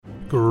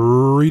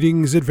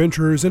Greetings,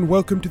 adventurers, and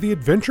welcome to the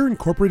Adventure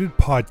Incorporated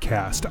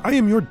podcast. I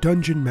am your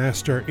Dungeon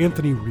Master,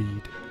 Anthony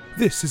Reed.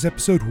 This is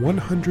episode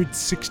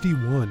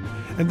 161,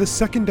 and the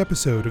second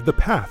episode of The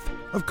Path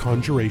of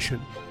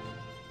Conjuration.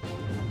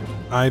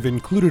 I've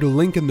included a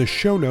link in the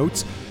show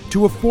notes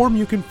to a form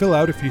you can fill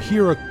out if you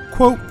hear a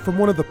quote from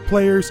one of the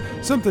players,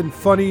 something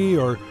funny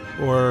or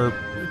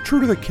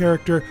true to the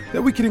character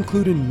that we can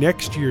include in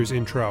next year's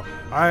intro.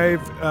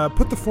 I've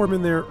put the form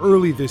in there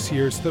early this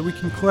year so that we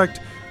can collect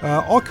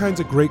all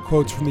kinds of great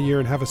quotes from the year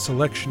and have a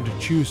selection to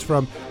choose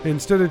from,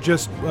 instead of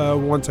just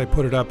once I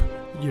put it up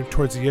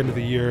towards the end of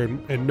the year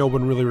and no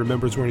one really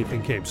remembers where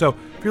anything came. So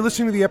if you're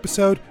listening to the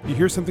episode, you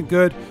hear something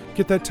good,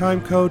 get that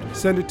time code,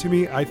 send it to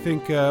me. I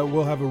think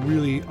we'll have a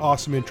really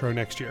awesome intro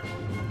next year.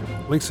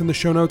 Links in the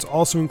show notes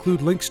also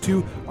include links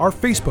to our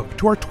Facebook,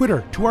 to our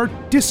Twitter, to our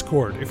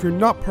Discord. If you're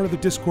not part of the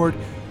Discord,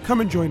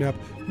 come and join up.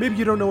 Maybe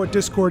you don't know what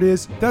Discord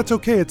is. That's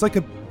okay. It's like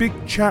a big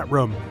chat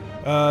room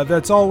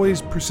that's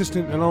always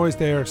persistent and always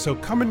there. So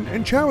come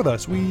and chat with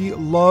us. We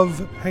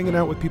love hanging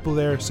out with people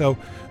there. So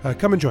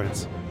come and join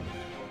us.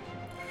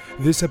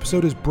 This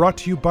episode is brought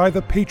to you by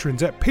the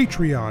patrons at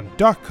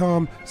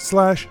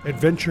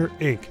patreon.com/Adventure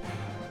Inc.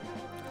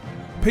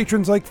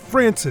 Patrons like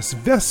Francis,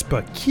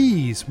 Vespa,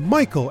 Keys,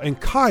 Michael, and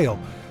Kyle.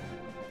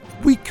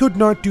 We could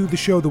not do the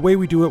show the way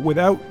we do it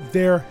without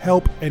their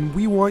help, and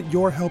we want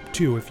your help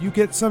too. If you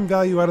get some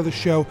value out of the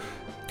show,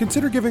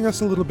 consider giving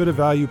us a little bit of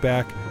value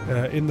back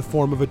in the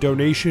form of a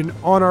donation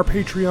on our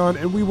Patreon,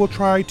 and we will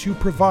try to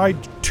provide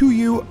to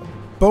you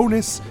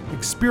bonus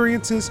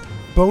experiences,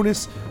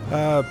 bonus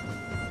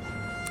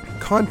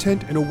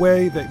content in a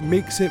way that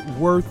makes it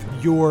worth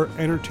your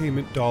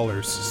entertainment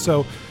dollars.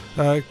 So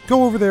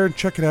go over there and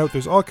check it out.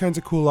 There's all kinds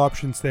of cool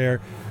options there,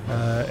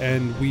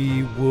 and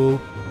we will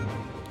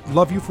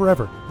love you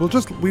forever.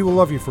 We will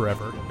love you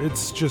forever.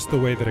 It's just the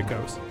way that it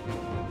goes.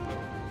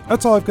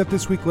 That's all I've got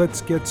this week.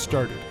 Let's get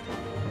started.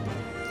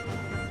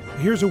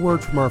 Here's a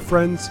word from our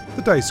friends,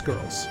 the Dice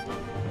Girls.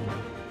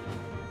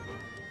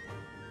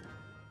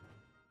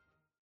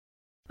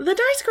 The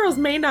Dice Girls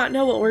may not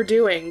know what we're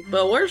doing,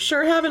 but we're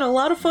sure having a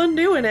lot of fun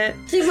doing it.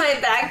 Do my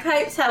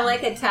bagpipes have,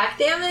 attack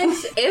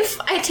damage?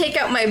 If I take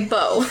out my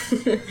bow,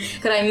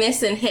 could I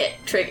miss and hit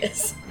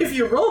triggers? If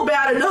you roll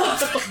bad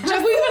enough.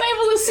 Have we been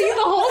able to see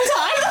the whole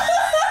time?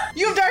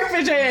 You have dark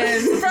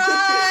vision!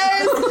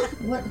 Surprise!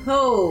 What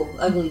ho,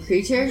 ugly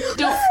creature?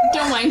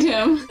 Don't mind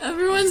him.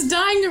 Everyone's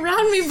dying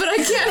around me, but I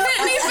can't hit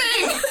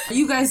anything! Are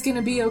you guys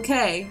gonna be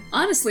okay?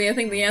 Honestly, I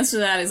think the answer to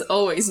that is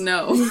always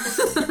no.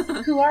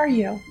 Who are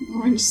you?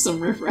 We're just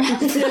some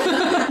riffraff.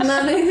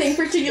 Not anything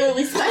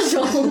particularly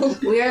special.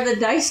 We are the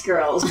Dice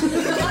Girls.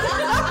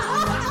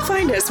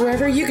 Find us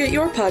wherever you get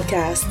your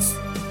podcasts.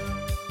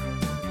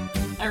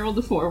 I rolled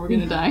a 4, we're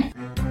gonna die.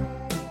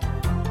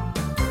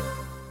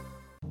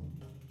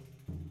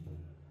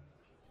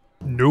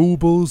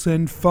 Nobles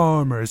and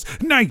farmers,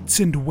 knights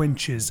and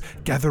wenches,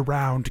 gather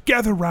round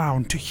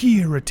to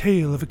hear a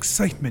tale of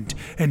excitement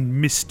and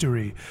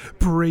mystery.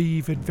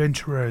 Brave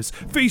adventurers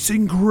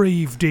facing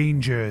grave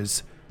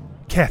dangers.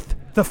 Keth,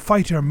 the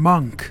fighter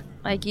monk.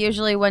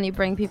 Usually when you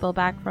bring people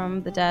back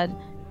from the dead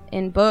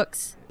in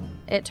books,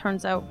 it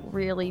turns out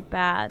really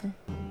bad.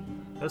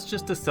 That's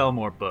just to sell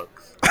more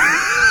books.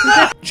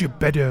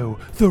 Geppetto,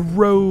 the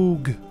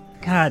rogue.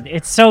 God,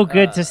 it's so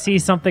good to see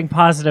something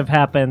positive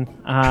happen.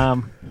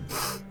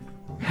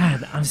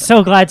 God, I'm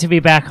so glad to be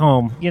back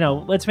home.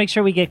 Let's make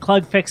sure we get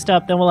Clug fixed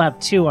up, then we'll have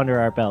 2 under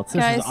our belts.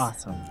 This is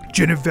awesome.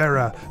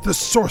 Genevera, the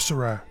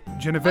sorcerer.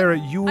 Genevera,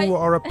 you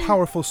are a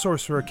powerful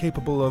sorcerer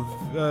capable of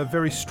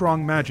very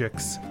strong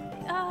magics.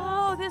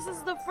 Oh, this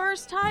is the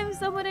first time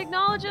someone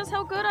acknowledges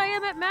how good I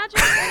am at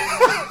magic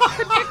and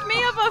convict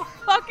me of a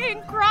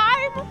fucking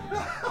crime?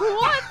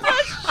 What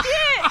the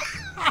shit?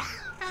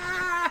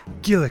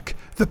 Gillick,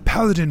 the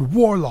paladin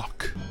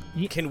warlock.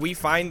 Can we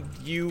find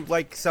you,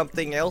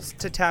 something else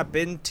to tap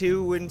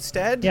into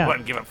instead? Yeah. What,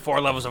 and give up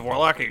 4 levels of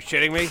Warlock? Are you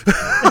shitting me?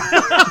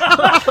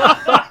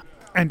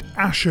 And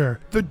Asher,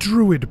 the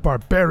druid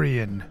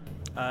barbarian.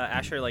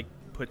 Asher,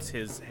 puts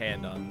his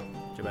hand on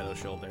Geppetto's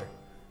shoulder.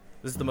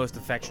 This is the most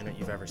affectionate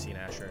you've ever seen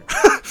Asher.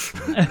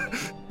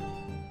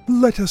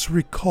 Let us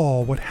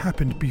recall what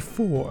happened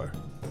before.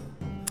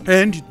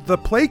 And the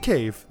play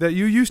cave that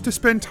you used to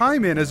spend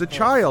time in as a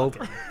child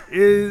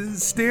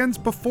stands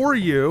before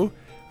you.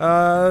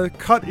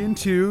 Cut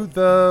into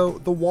the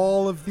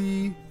wall of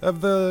the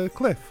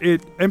cliff.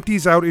 It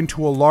empties out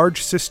into a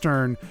large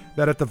cistern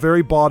that at the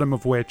very bottom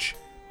of which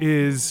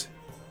is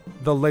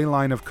the ley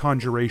line of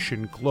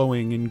conjuration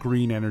glowing in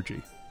green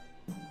energy.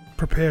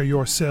 Prepare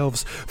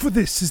yourselves, for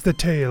this is the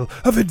tale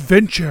of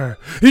Adventure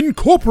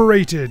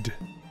Incorporated.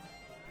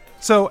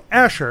 So,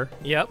 Asher,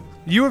 Yep.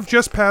 you have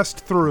just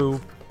passed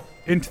through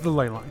into the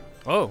ley line.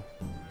 Oh.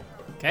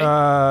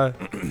 Okay.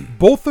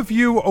 Both of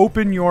you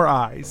open your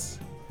eyes.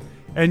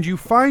 And you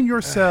find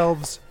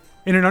yourselves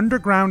in an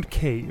underground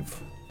cave.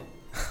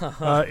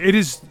 It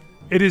is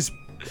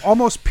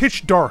almost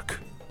pitch dark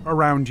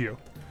around you.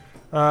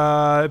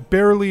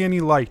 Barely any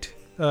light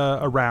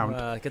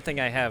around. Good thing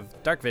I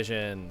have dark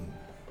vision.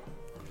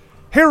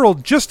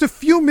 Harold, just a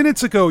few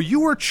minutes ago,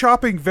 you were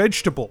chopping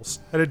vegetables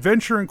at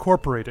Adventure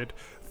Incorporated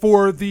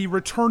for the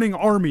returning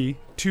army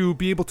to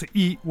be able to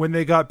eat when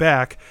they got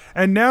back,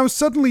 and now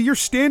suddenly you're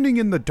standing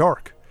in the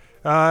dark.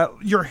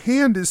 Your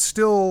hand is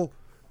still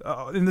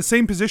in the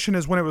same position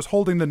as when it was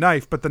holding the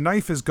knife, but the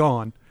knife is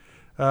gone,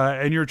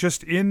 and you're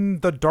just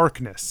in the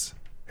darkness.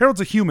 Harold's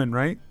a human,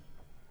 right?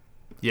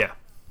 Yeah.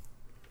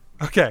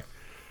 Okay.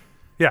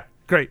 Yeah,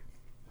 great.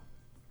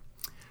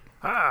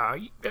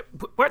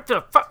 What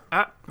the fuck?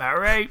 All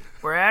right,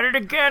 we're at it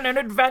again, an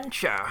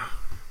adventure.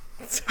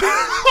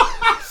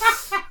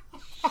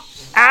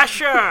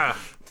 Asher,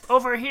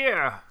 over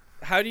here.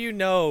 How do you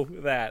know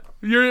that?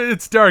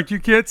 It's dark. You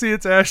can't see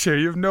it's Asher.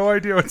 You have no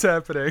idea what's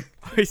happening.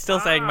 He's still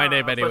saying my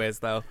name anyways,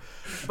 though.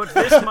 But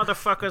this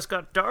motherfucker's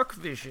got dark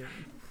vision.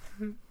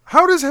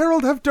 How does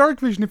Harold have dark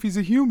vision if he's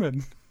a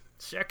human?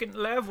 2nd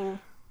level.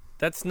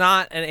 That's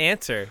not an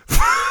answer.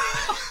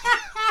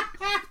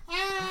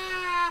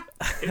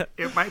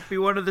 It might be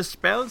one of the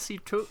spells he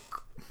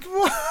took.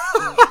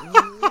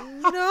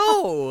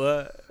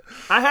 No.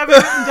 I have it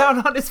written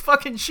down on his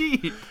fucking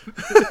sheet.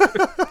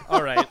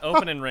 All right,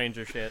 open and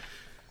ranger shit.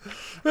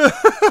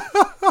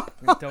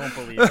 I don't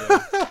believe you.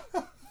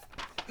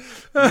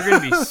 You're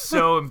gonna be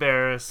so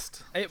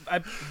embarrassed.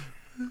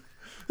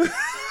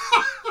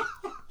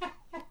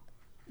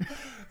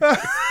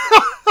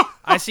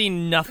 I see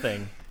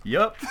nothing.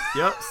 Yep.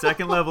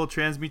 2nd level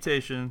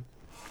transmutation.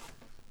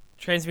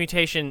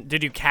 Transmutation.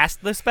 Did you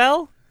cast the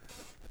spell?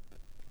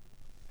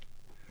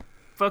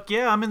 Fuck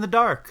yeah, I'm in the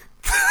dark.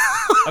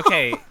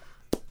 Okay.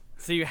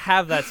 So you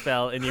have that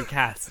spell and you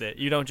cast it.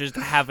 You don't just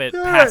have it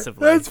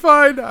passively. That's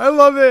fine. I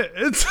love it.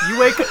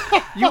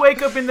 You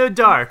wake up in the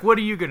dark. What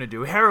are you gonna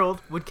do?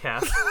 Harold would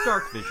cast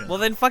dark vision. Well,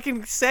 then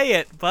fucking say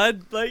it,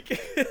 bud.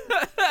 Like,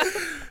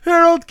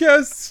 Harold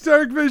casts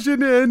dark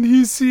vision and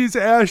he sees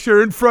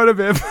Asher in front of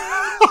him.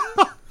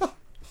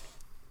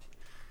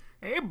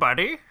 Hey,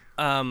 buddy.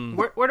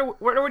 What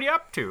are you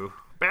up to?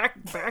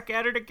 Back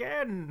at it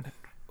again.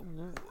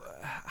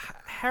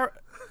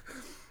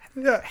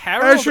 Yeah,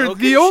 Harold Asher, Oakenshin?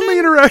 the only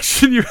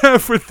interaction you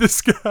have with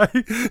this guy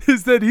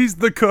is that he's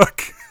the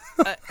cook.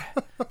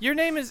 your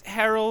name is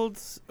Harold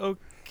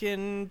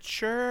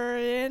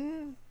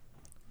Oakenshin?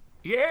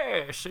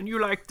 Yes, and you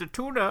like the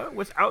tuna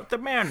without the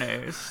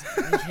mayonnaise.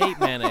 I hate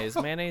mayonnaise.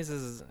 Mayonnaise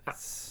is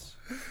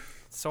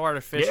so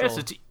artificial. Yes,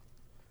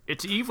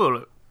 it's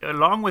evil,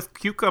 along with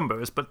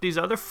cucumbers. But these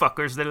other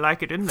fuckers, they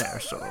like it in there.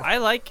 So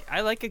I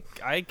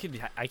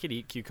could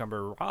eat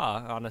cucumber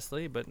raw,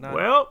 honestly, but not.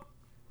 well,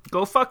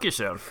 go fuck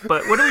yourself.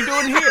 But what are we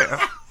doing here?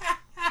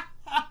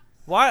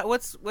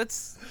 What's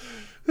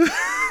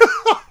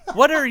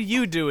what are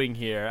you doing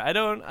here? I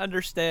don't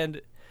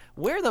understand.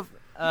 Where the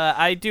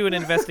I do an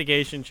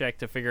investigation check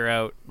to figure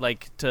out,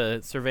 like,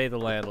 to survey the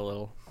land a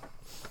little.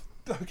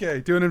 Okay,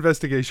 do an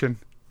investigation.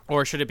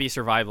 Or should it be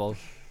survival?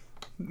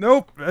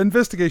 Nope,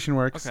 investigation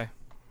works. Okay.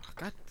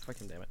 God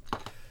fucking damn it.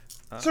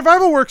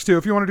 Survival works too.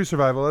 If you want to do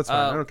survival, that's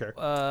fine. I don't care.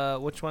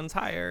 Which one's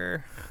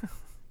higher?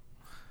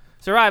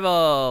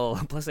 Survival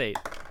 +8.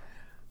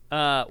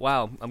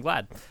 Wow, I'm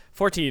glad.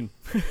 14.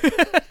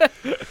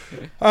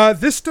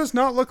 This does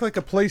not look like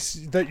a place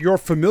that you're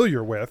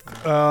familiar with.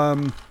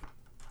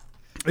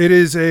 It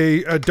is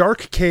a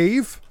dark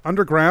cave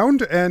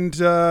underground, and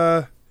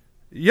yeah,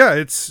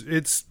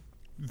 it's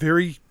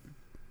very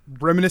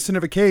reminiscent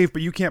of a cave,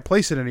 but you can't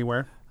place it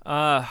anywhere.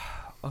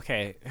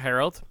 Okay,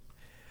 Harold.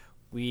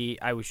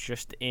 I was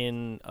just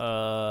in.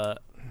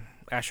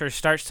 Asher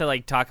starts to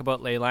like talk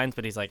about ley lines,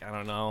 but he's like, I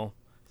don't know.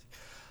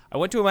 I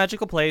went to a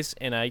magical place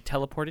and I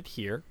teleported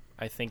here.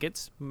 I think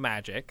it's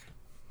magic,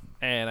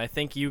 and I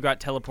think you got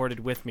teleported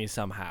with me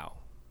somehow.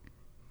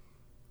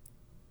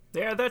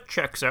 Yeah, that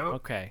checks out.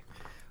 Okay,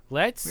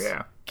 let's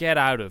get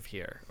out of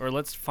here, or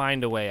let's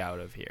find a way out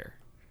of here.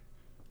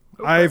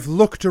 Okay. I've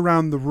looked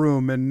around the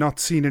room and not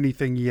seen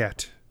anything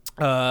yet.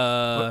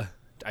 I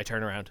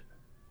turn around.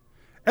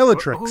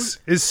 Elatrix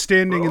is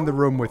standing in the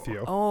room with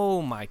you.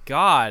 Oh my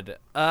god.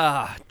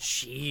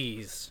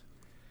 Jeez.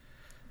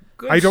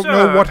 I don't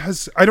know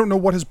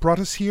what has brought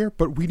us here,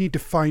 but we need to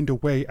find a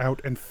way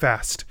out and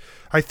fast.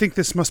 I think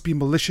this must be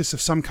malicious of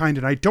some kind,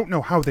 and I don't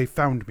know how they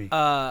found me.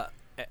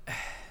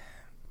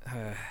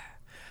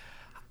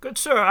 Good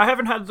sir, I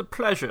haven't had the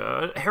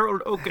pleasure.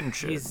 Harold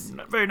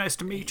Oakenshin. Very nice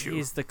to meet you.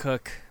 He's the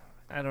cook.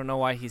 I don't know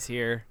why he's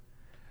here.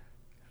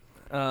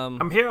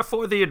 I'm here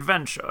for the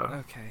adventure.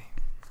 Okay.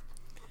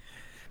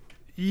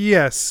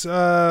 Yes,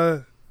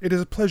 it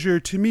is a pleasure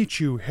to meet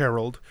you,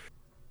 Harold.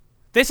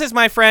 This is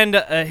my friend.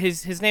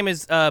 His name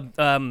is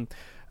Brian.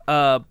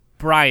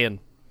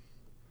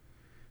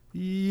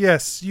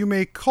 Yes, you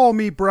may call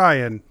me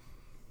Brian.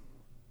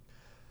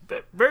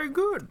 Very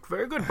good,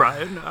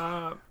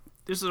 Brian.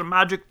 This is a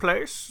magic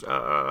place.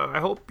 I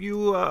hope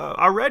you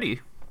are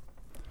ready.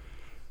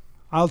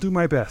 I'll do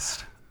my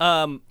best.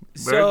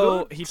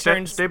 So he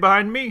turns. Stay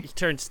behind me. He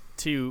turns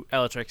to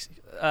Elatrix.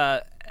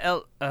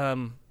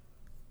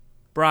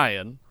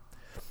 Brian,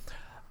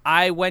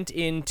 I went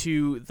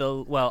into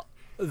the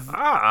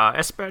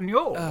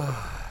Espanol.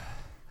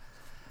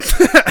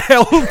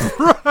 L.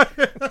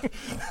 Brian.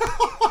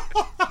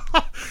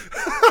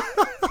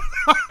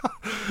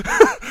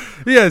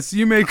 Yes,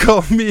 you may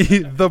call me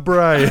the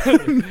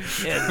Brian.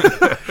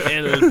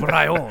 El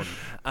Brian.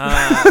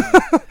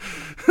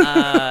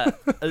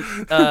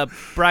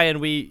 Brian,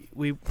 we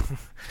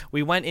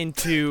went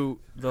into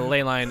the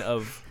ley line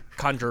of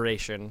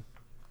conjuration,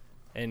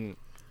 and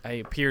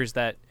it appears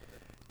that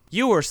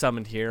you were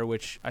summoned here,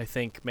 which I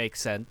think makes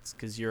sense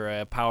because you're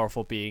a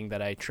powerful being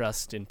that I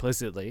trust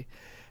implicitly,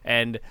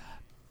 and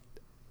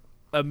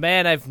a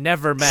man I've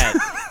never met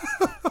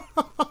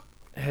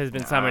has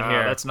been summoned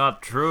here. That's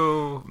not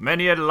true.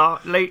 Many a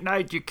late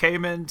night you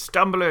came in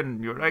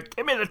stumbling. You were like,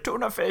 give me the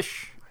tuna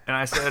fish. And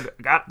I said,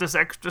 got this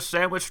extra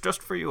sandwich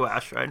just for you,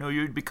 Ash. I knew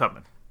you'd be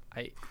coming.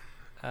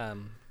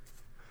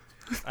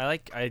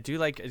 I do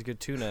like a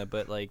good tuna,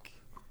 but like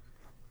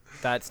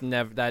that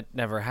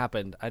never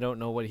happened. I don't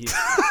know what he's.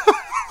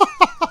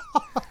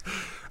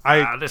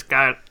 This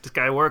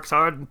guy works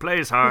hard and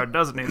plays hard,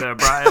 doesn't he, there,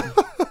 Brian?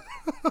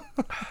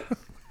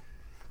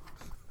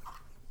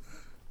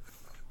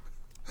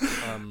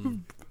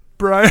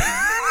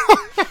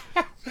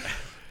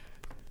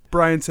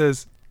 Brian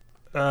says,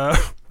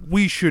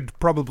 we should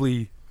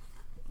probably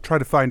try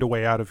to find a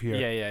way out of here.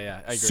 Yeah.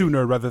 I agree.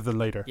 Sooner rather than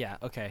later. Yeah.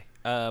 Okay.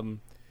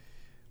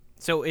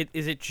 So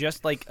is it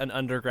just like an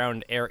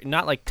underground area,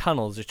 not like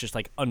tunnels? It's just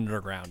like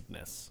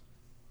undergroundness.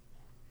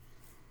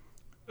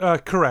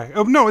 Correct.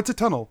 Oh no, it's a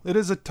tunnel. It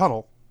is a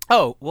tunnel.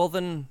 Oh well,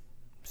 then.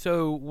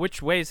 So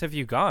which ways have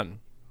you gone?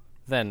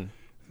 Then.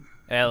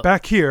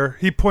 Back here,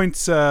 he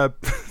points.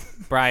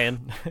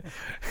 Brian.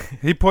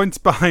 He points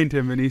behind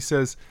him and he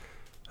says,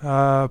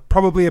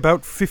 probably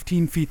about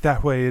 15 feet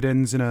that way. It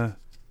ends in a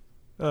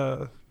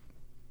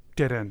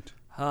dead end.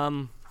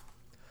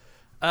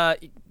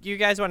 You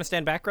guys want to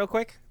stand back real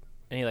quick?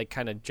 And he like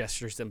kind of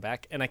gestures them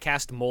back, and I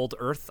cast mold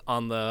earth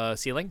on the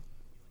ceiling.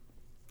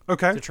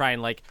 Okay. To try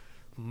and like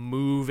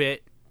move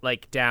it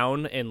like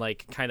down and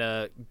like kind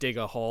of dig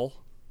a hole.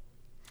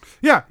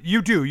 Yeah,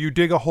 you do. You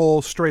dig a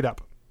hole straight up.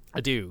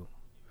 I do.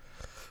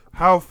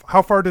 How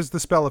far does the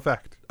spell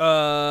affect?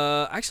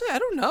 Actually, I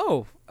don't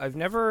know. I've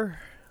never.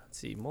 Let's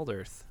see, mold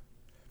earth.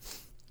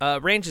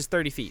 Range is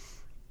 30 feet.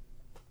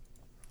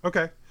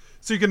 Okay.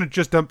 So you're going to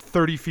just dump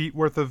 30 feet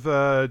worth of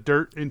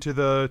dirt into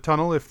the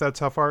tunnel if that's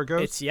how far it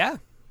goes?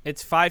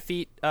 It's 5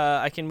 feet.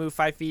 I can move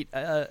 5 feet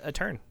a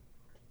turn.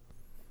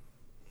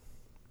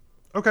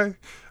 Okay.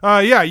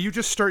 Yeah, you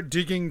just start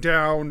digging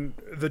down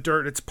the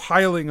dirt. It's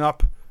piling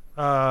up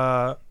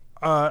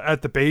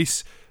at the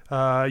base.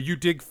 You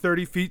dig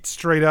 30 feet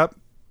straight up.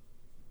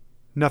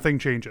 Nothing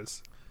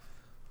changes.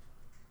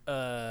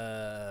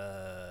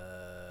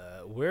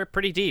 We're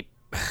pretty deep.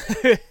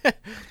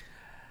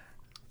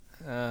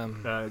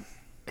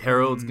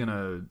 Harold's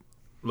gonna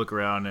look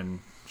around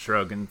and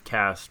shrug and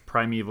cast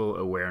Primeval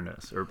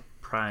Awareness, or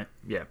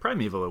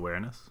Primeval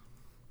Awareness.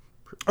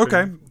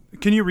 Okay,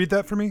 can you read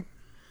that for me?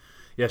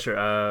 Yeah,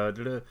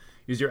 sure.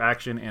 Use your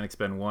action and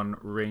expend one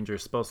ranger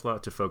spell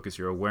slot to focus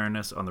your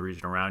awareness on the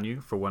region around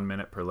you. For 1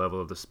 minute per level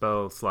of the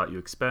spell slot you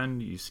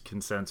expend, you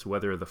can sense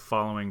whether the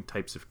following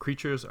types of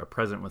creatures are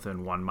present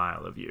within 1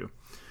 mile of you: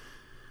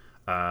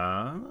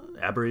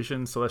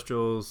 aberrations,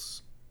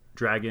 celestials,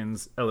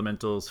 dragons,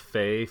 elementals,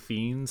 fae,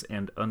 fiends,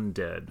 and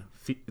undead.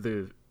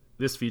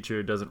 This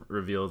feature doesn't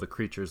reveal the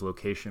creature's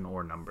location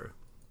or number.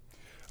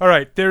 All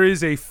right, there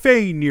is a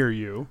fae near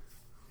you,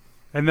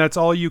 and that's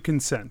all you can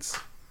sense.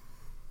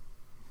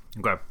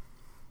 Okay.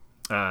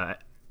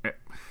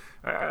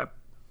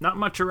 Not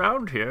much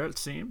around here, it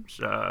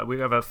seems. We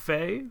have a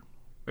fae,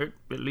 at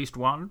least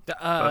one.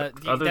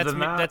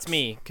 That's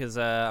me, because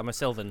I'm a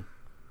Sylvan.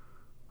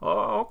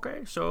 Oh,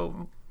 okay.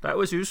 So that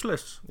was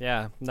useless.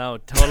 Yeah, no,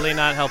 totally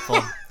not helpful.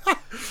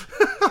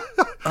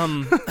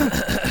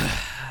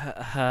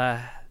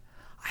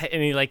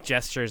 And he like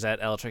gestures at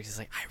Eltrix. He's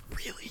like, I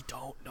really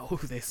don't know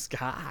this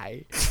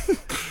guy.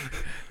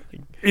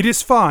 It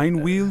is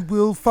fine.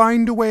 We'll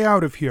find a way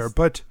out of here.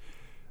 But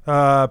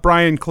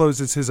Brian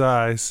closes his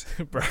eyes.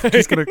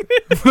 Just gonna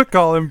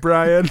call him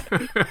Brian.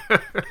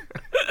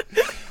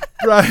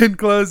 Brian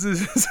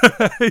closes his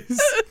eyes.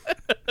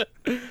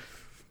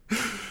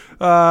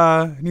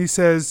 And he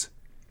says,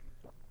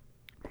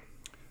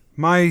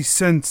 my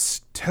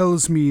sense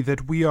tells me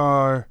that we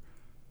are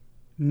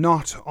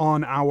not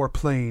on our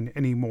plane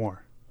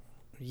anymore.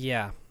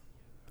 Yeah.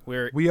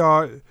 We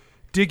are...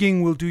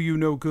 Digging will do you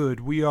no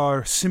good. We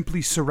are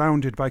simply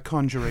surrounded by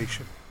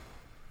conjuration.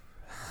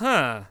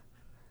 Huh.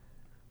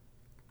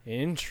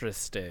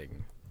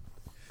 Interesting.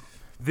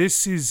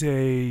 This is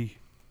a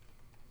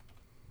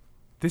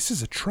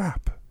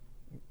trap.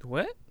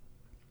 What?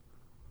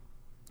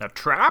 A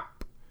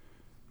trap?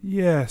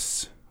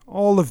 Yes.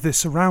 All of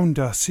this around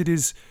us,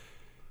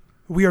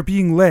 we are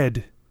being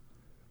led.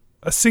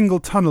 A single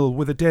tunnel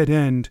with a dead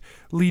end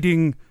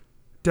leading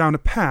down a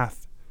path.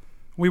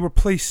 We were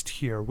placed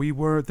here.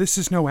 This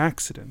is no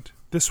accident.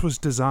 This was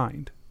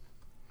designed.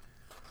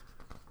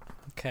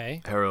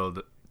 Okay.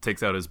 Harold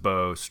takes out his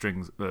bow,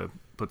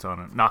 puts on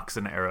it, knocks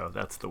an arrow.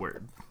 That's the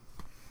word.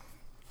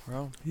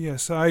 Well,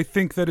 Yes, I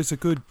think that is a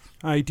good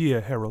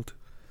idea, Harold.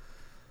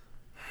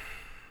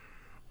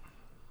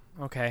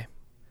 okay.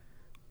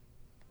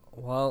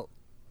 Well,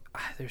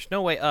 there's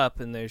no way up,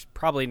 and there's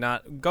probably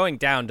not... Going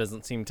down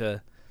doesn't seem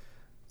to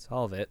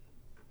solve it.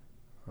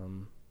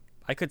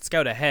 I could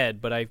scout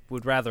ahead, but I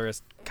would rather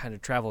us kind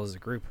of travel as a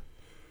group.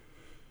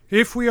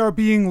 If we are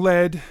being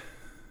led,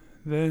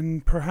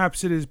 then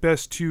perhaps it is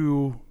best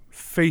to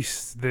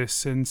face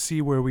this and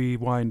see where we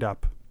wind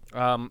up.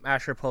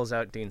 Asher pulls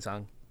out Dean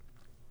Song,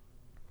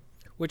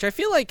 which I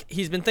feel like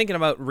he's been thinking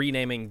about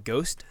renaming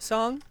Ghost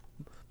Song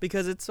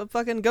because it's a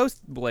fucking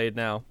ghost blade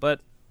now, but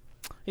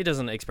he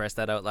doesn't express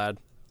that out loud.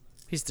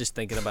 He's just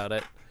thinking about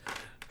it.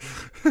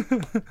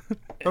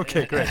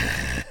 Okay, great.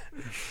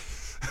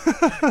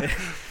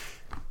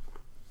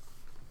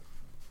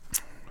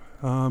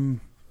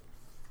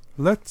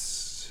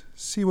 Let's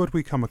see what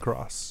we come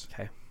across.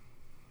 Okay.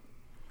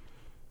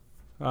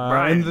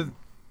 Brian.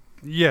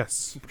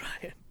 Yes.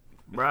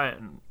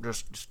 Brian,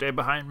 just stay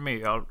behind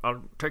me. I'll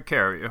take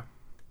care of you.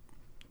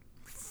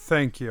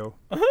 Thank you.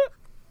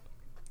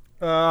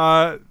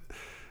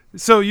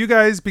 So you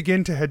guys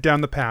begin to head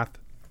down the path.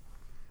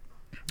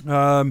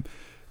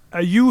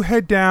 You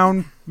head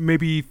down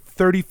maybe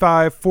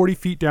 35, 40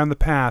 feet down the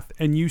path,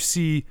 and you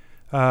see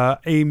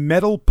a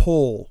metal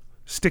pole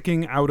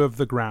sticking out of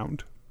the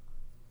ground.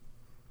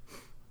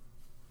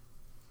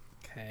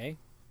 Okay.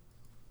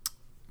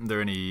 Are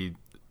there any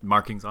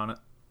markings on it?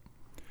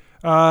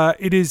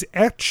 It is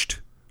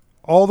etched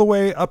all the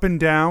way up and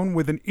down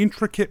with an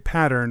intricate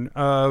pattern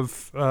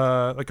of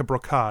like a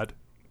brocade.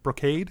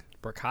 Brocade?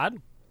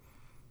 Brocade?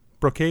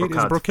 Brocade? Is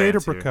it Brocade's brocade or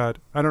fancier. brocade?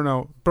 I don't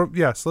know.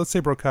 Yes, let's say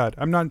brocade.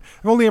 I've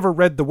only ever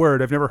read the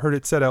word. I've never heard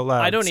it said out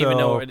loud. I don't even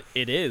know what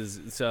it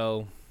is,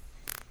 so...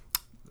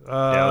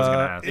 I was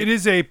gonna ask. It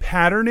is a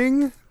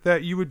patterning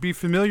that you would be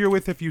familiar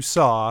with if you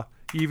saw,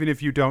 even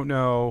if you don't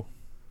know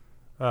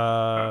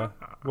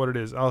what it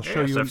is. I'll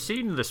show Yes, you. I've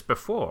seen this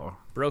before.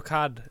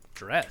 Brocade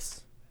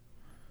dress.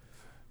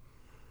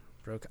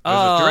 There's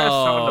a dress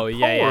on the pole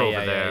yeah,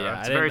 over there. yeah.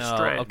 It's I didn't very know.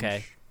 strange.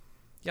 Okay.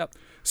 Yep.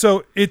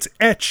 So it's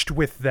etched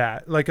with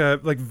that, like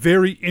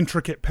very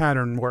intricate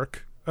pattern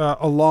work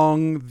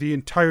along the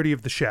entirety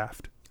of the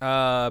shaft.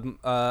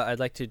 I'd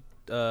like to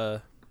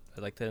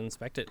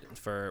inspect it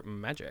for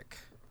magic.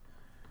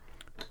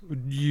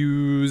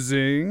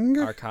 Using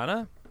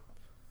Arcana?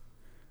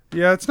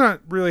 Yeah, it's not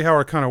really how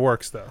Arcana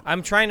works, though.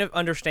 I'm trying to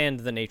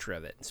understand the nature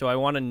of it. So I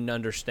want to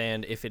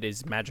understand if it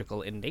is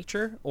magical in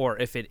nature or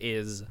if it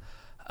is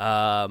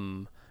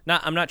I'm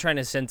not trying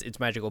to sense its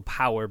magical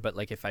power, but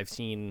like if I've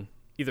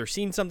either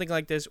seen something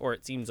like this or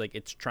it seems like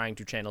it's trying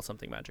to channel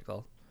something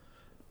magical.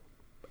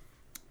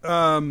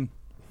 Okay,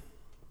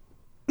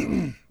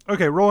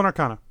 roll an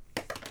Arcana.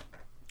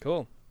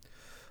 Cool.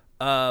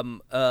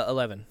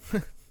 11.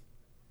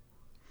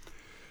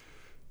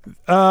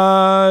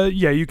 Yeah,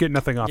 you get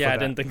nothing off Yeah, of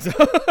that. I didn't think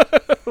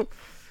so.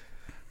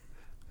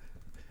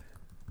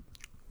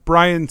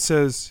 Brian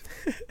says,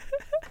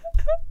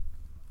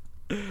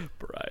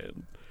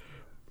 Brian.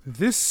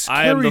 This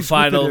I am the carries with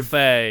final it a-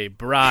 Fae,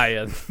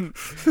 Brian.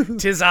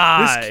 'Tis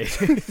I,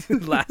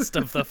 last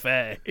of the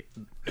Fae.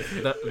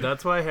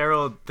 That's why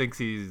Harold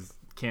thinks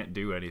can't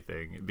do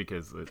anything,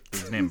 because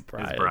his name is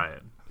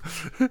Brian.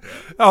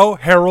 Oh,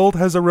 Harold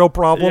has a real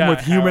problem Yeah, with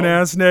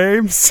human-ass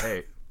names.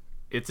 Hey,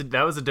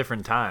 that was a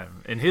different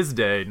time. In his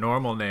day,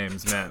 normal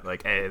names meant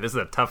like, hey, this is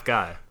a tough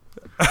guy.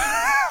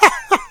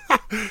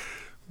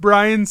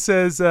 Brian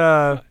says,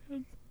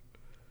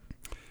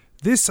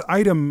 this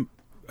item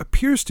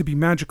appears to be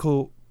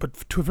magical,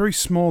 but to a very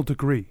small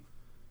degree.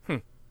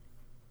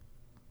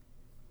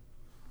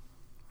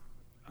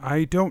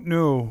 I don't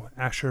know,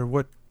 Asher,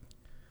 what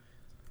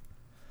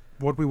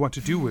we want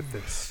to do with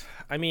this.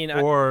 I mean,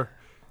 or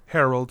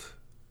Harold.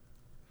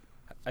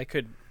 I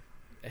could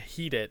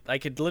heat it. I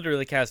could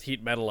literally cast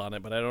heat metal on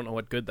it, but I don't know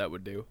what good that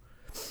would do.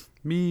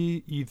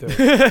 Me either.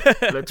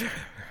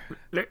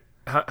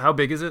 How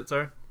big is it,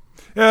 sorry?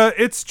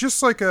 It's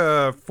just like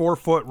a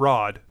 4-foot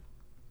rod.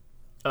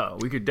 Oh,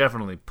 we could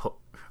definitely pull.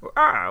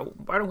 Why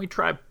don't we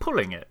try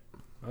pulling it?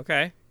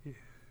 Okay.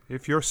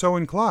 If you're so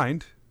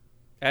inclined.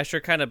 Asher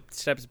kind of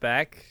steps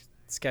back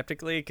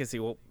skeptically because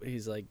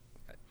he's like,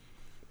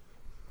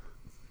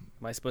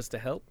 am I supposed to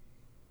help?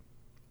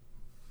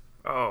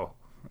 Oh.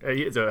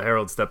 So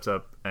Harold steps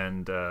up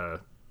and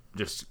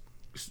just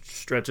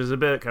stretches a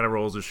bit, kind of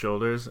rolls his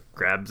shoulders,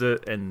 grabs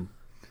it, and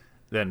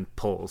then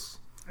pulls.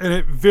 And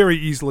it very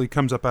easily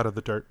comes up out of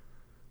the dirt.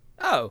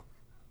 Oh.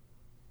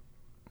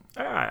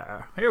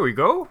 Here we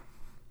go.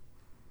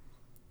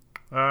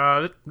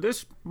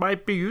 This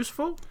might be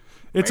useful.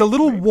 It's a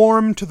little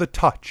warm to the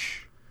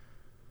touch.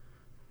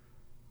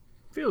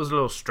 Feels a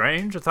little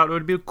strange. I thought it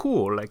would be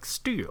cool, like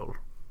steel.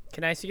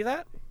 Can I see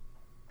that?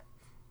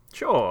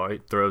 Sure, he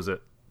throws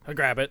it. I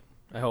grab it,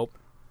 I hope.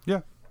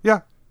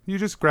 Yeah, you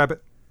just grab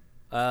it.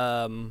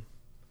 Huh.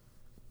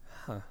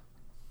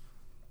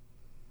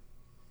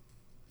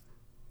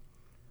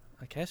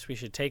 I guess we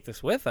should take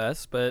this with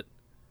us, but...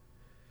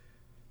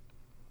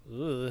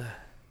 Ugh.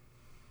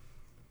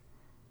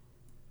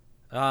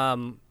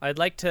 I'd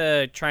like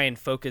to try and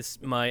focus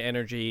my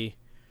energy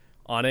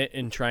on it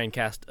and try and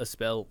cast a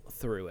spell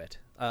through it,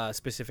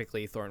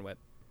 specifically Thorn Whip.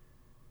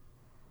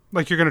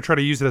 Like you're going to try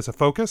to use it as a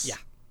focus? Yeah.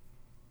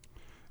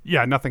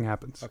 Yeah, nothing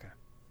happens. Okay.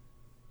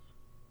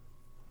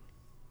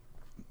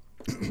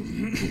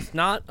 It's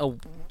not a,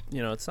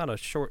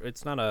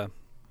 it's not a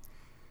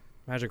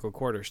magical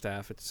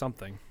quarterstaff. It's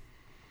something.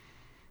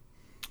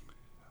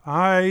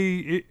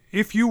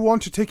 If you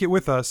want to take it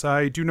with us,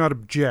 I do not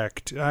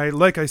object.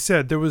 Like I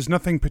said, there was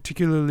nothing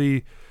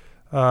particularly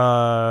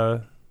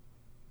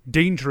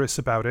dangerous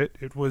about it.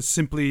 It was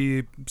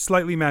simply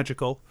slightly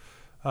magical.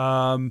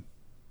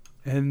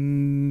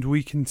 And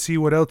we can see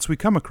what else we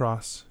come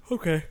across.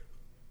 Okay.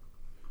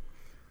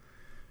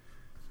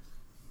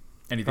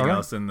 Anything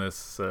else in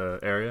this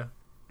area?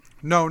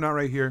 No, not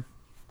right here.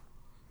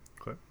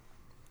 Okay.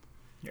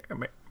 Yeah,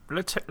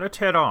 let's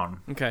head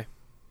on. Okay.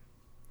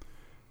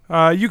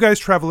 You guys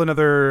travel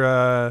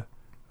another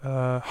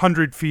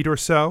 100 feet or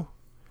so,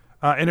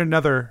 and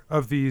another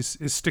of these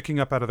is sticking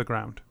up out of the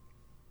ground.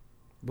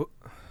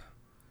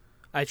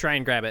 I try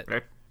and grab it.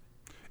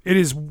 It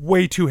is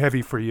way too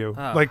heavy for you.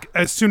 Oh. Like,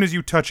 as soon as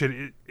you touch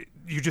it,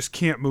 you just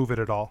can't move it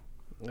at all.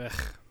 Ugh.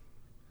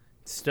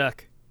 It's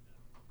stuck.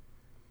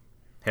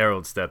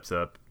 Harold steps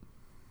up.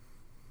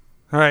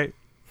 All right.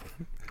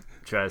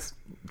 Tries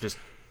just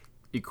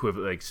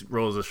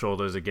rolls his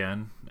shoulders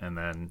again, and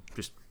then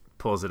just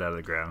pulls it out of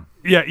the ground.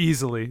 Yeah,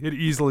 easily. It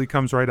easily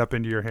comes right up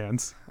into your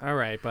hands. All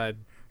right, bud.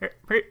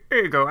 Here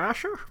you go,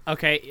 Asher.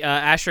 Okay,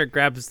 Asher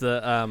grabs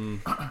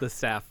the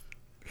staff.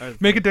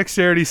 Make a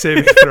dexterity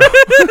saving throw.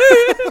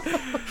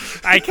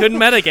 I couldn't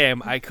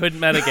metagame.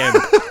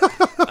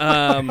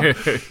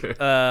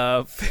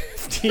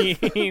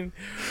 15.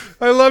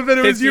 I love that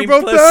it was you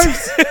both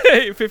times.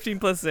 15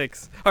 plus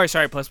 6. Oh,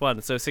 sorry, plus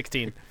 1, so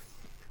 16.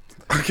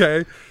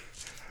 Okay.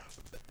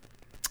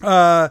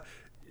 As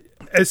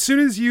soon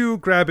as you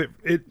grab it,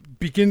 it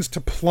begins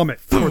to plummet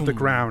toward the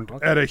ground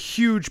at a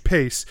huge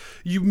pace.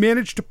 You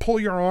manage to pull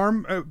your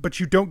arm, but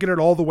you don't get it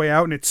all the way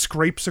out, and it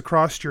scrapes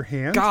across your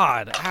hand.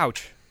 God,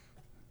 ouch.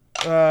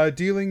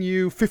 Dealing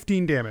you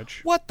 15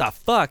 damage. What the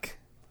fuck?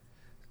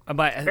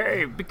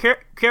 Hey, be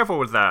careful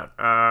with that.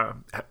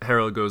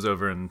 Harold goes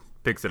over and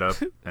picks it up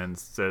and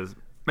says,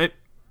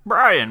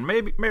 Brian,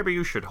 maybe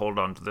you should hold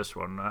on to this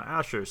one.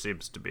 Asher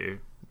seems to be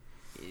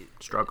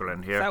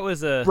struggling here. That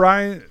was a...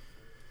 Brian...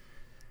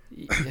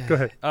 Go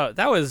ahead. Oh,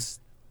 that was...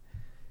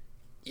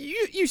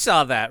 You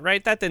saw that,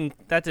 right? That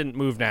didn't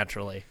move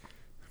naturally.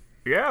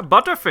 Yeah,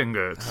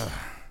 Butterfingers.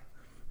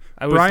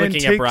 I was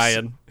looking at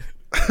Brian.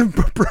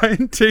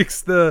 Brian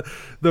takes the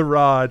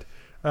rod,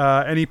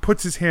 and he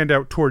puts his hand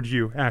out toward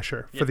you,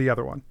 Asher, for the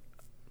other one.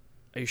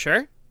 Are you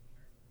sure?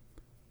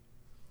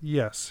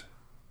 Yes.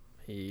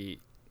 Be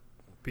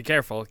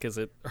careful, because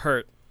it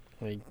hurt.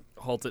 He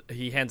holds it.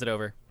 He hands it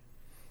over.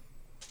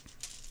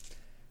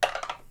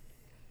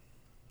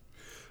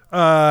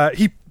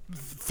 He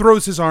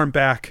throws his arm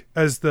back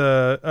as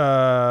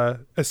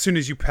soon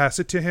as you pass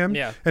it to him,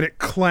 and it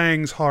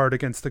clangs hard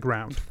against the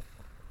ground.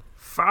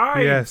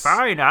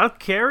 Fine, I'll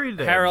carry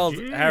them. Harold,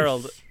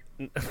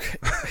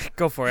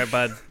 go for it,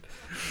 bud.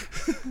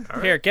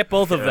 Here, get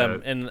both of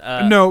them. And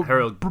no,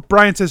 Harold.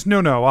 Brian says,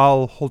 no,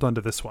 I'll hold on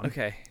to this one.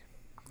 Okay.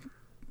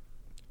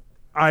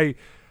 I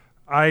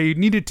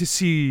needed to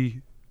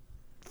see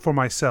for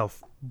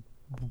myself.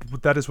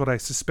 That is what I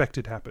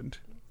suspected happened.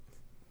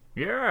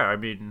 Yeah, I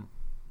mean,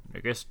 I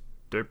guess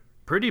they're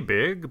pretty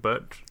big,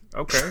 but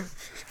okay.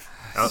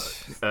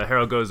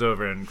 Harold goes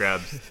over and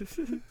grabs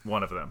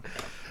one of them.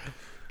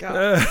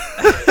 Are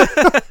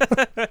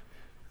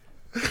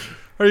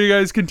you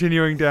guys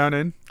continuing down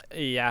in?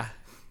 Yeah.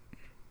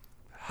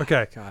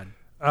 Okay. God.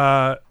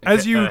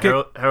 As you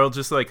Harold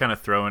just kind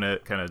of throwing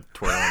it, kind of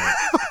twirling it.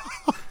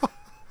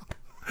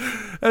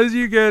 As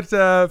you get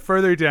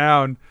further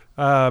down,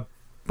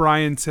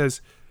 Brian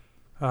says,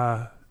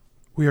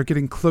 "We are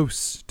getting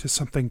close to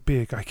something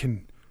big. I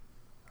can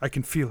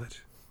feel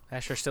it."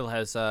 Asher still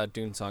has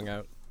Dune Song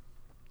out.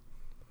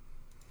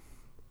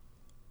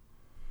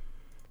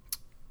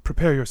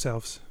 Prepare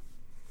yourselves.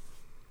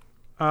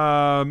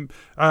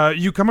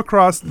 You come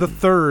across the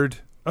third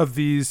of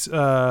these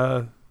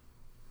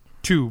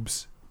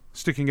tubes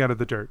sticking out of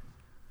the dirt.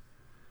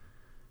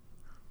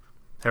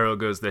 Harold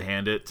goes to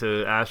hand it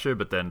to Asher,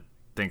 but then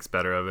thinks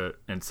better of it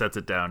and sets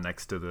it down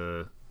next to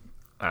the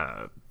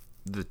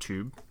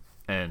tube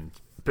and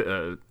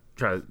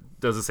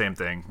does the same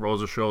thing.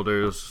 Rolls his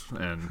shoulders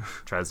and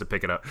tries to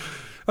pick it up.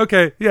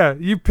 Okay, yeah,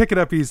 you pick it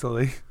up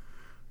easily.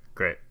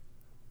 Great.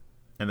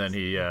 And then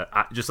he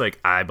just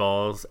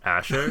eyeballs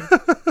Asher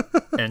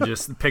and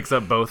just picks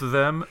up both of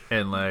them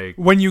and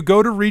When you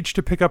go to reach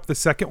to pick up the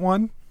second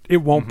one, it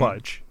won't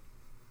budge.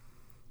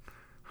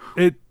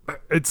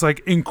 It's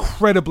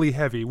incredibly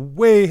heavy,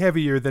 way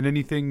heavier than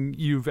anything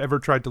you've ever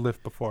tried to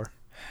lift before.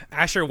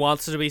 Asher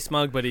wants to be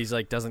smug, but he's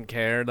doesn't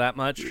care that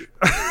much.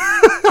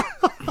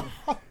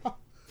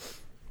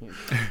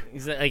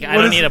 He's I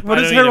don't need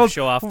to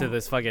show off to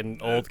this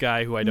fucking old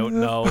guy who I don't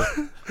know.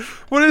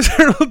 What does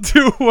Harold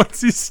do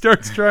once he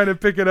starts trying to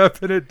pick it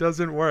up and it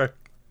doesn't work?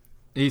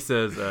 He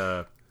says,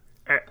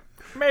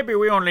 maybe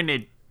we only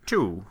need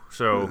 2,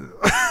 so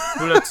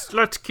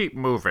let's keep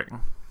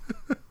moving.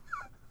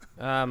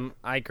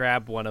 I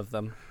grab one of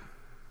them.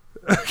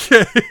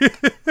 Okay.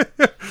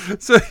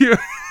 So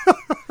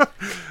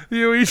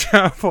you each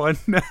have one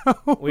now.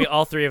 We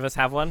all 3 of us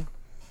have one.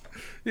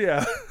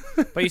 Yeah.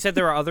 But you said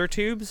there were other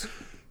tubes?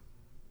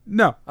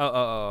 No.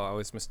 Oh, I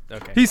was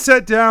okay. He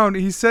set down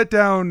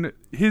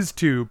his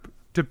tube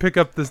to pick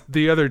up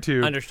the other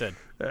tube. Understood.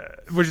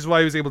 Which is why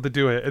he was able to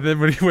do it. And then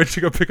when he went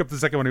to go pick up the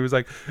second one, he was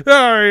like,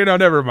 "Oh,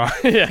 never mind."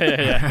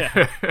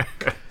 Yeah.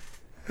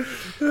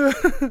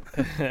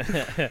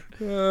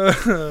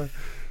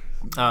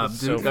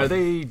 Are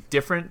they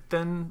different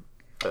than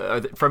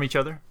from each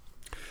other?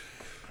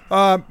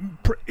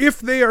 If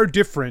they are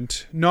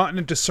different, not in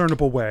a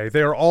discernible way,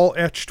 they are all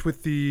etched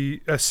with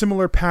a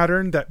similar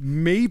pattern that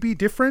may be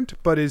different,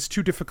 but is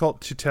too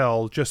difficult to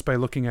tell just by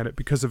looking at it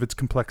because of its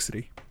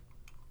complexity.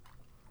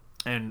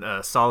 And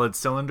solid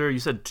cylinder? You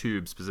said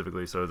tube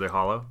specifically, so they're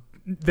hollow?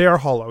 They are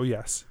hollow,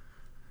 yes.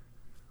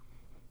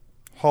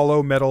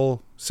 Hollow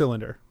metal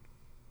cylinder.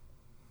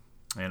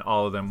 And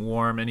all of them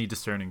warm. Any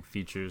discerning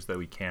features that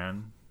we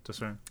can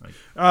discern?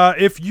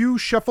 If you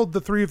shuffled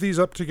the 3 of these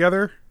up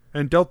together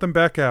and dealt them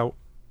back out,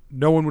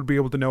 no one would be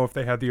able to know if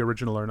they had the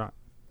original or not.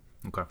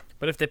 Okay.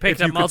 But if they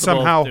picked up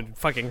multiple, it'd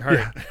fucking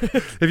hurt.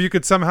 Yeah. If you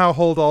could somehow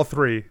hold all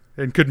 3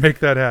 and could make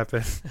that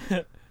happen.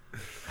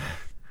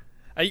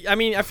 I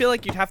mean, I feel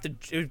like it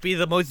would be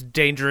the most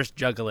dangerous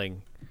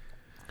juggling.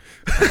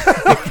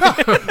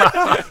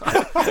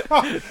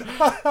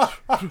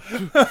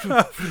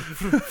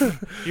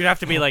 You'd have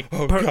to be like,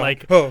 oh god,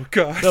 like, oh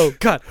god, oh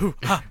god,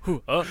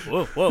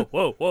 whoa,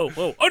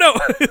 whoa, oh no,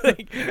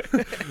 like,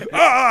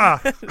 ah!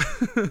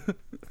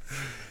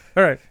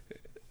 All right.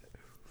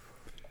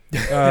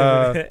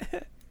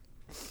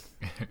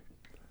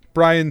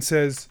 Brian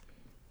says,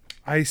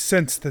 "I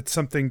sense that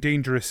something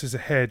dangerous is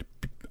ahead.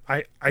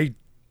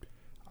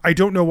 I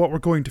don't know what we're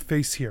going to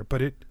face here,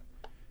 but it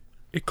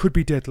could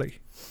be deadly."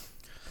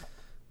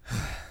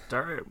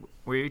 All right,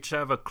 we each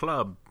have a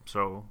club,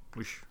 so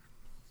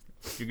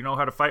you know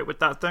how to fight with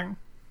that thing?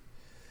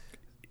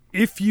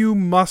 If you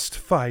must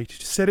fight,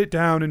 set it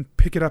down and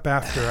pick it up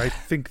after. I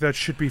think that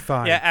should be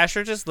fine. Yeah,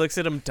 Asher just looks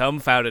at him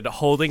dumbfounded,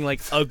 holding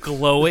like a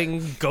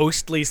glowing,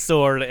 ghostly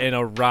sword and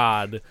a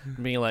rod,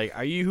 being like,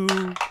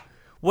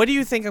 what do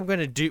you think I'm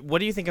gonna do? What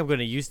do you think I'm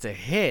gonna use to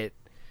hit?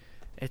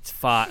 It's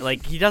fine.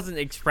 Like, he doesn't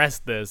express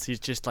this. He's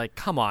just like,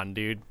 come on,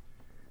 dude.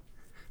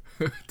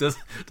 Does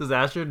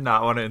Asher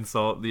not want to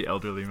insult the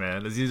elderly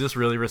man? Is he just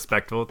really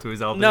respectful to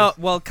his elders? No,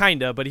 well,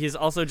 kinda, but he's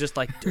also just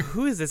like,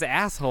 who is this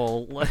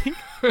asshole? Like,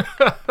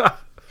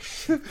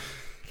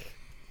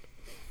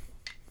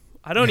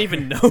 I don't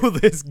even know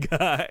this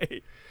guy.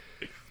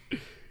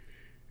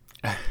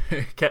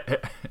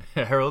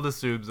 Harold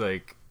assumes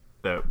like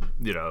that,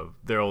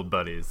 they're old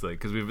buddies,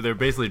 like because they're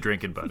basically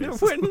drinking buddies. No,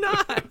 we're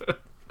not.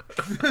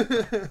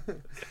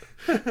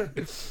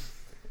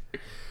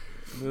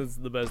 That's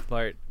the best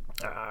part.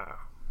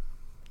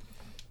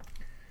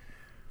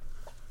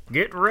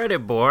 Get ready,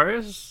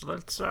 boys.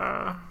 Let's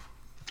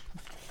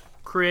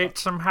create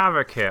some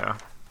havoc here.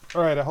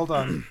 All right, hold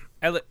on.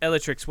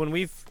 Elatrix, when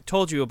we've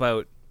told you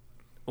about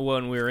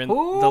when we were in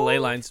the ley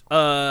lines,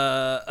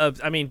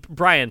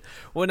 Brian,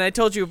 when I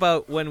told you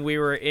about when we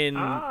were in,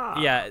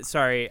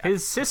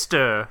 his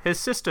sister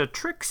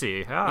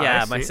Trixie.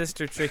 Yeah, my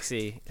sister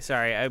Trixie.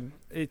 Sorry, I'm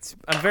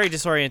very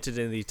disoriented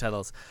in these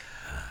titles.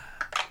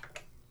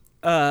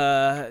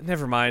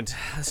 Never mind.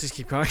 Let's just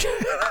keep going.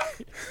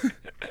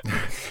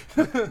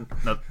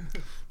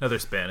 Another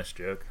Spanish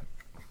joke.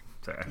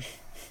 Sorry.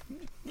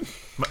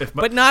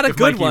 But not a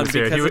good one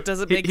here, because it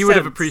doesn't make sense. He would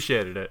have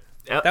appreciated it.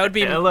 That would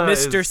be Ella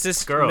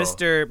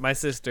Mr. My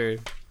sister.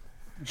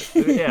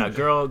 Yeah,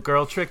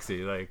 girl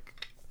Trixie,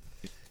 like.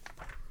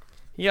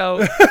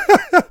 Yo.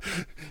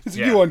 It's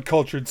you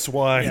uncultured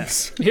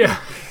swines. Yeah.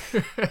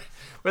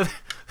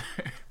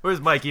 Where's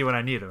Mikey when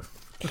I need him?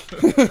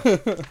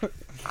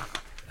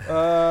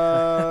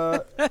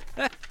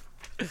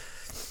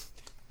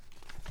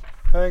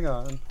 Hang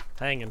on.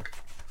 Hanging.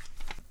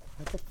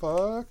 What the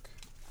fuck?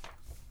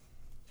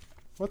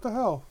 What the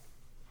hell?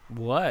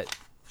 What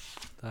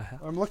the hell?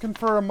 I'm looking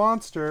for a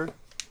monster.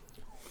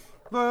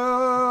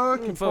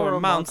 Looking for a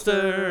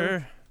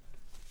monster.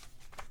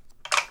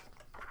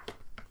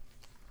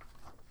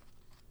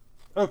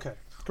 Okay,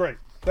 great.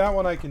 That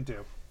one I can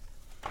do.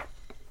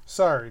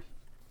 Sorry.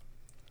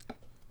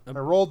 I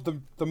rolled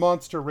the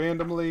monster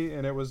randomly,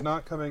 and it was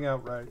not coming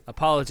out right.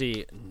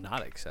 Apology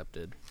not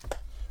accepted.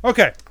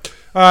 Okay.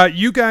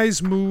 You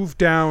guys move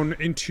down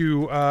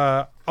into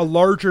a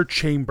larger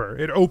chamber.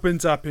 It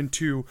opens up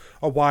into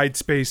a wide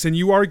space, and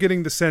you are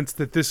getting the sense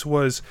that this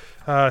was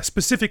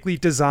specifically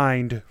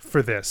designed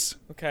for this.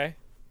 Okay.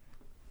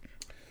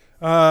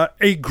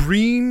 A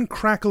green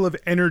crackle of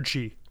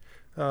energy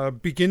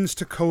begins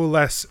to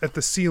coalesce at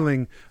the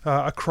ceiling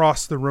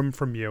across the room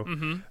from you.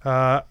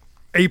 Mm-hmm.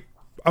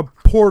 A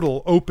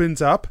portal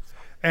opens up,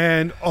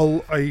 and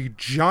a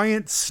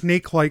giant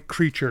snake-like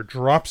creature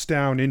drops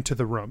down into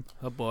the room.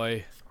 Oh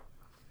boy.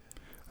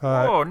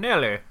 Oh,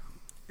 Nelly.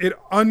 It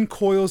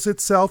uncoils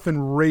itself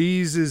and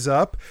raises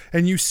up,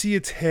 and you see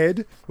its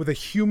head with a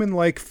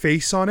human-like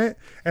face on it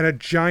and a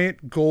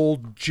giant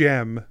gold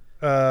gem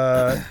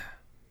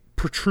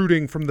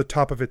protruding from the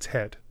top of its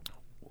head.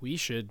 We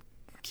should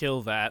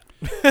kill that.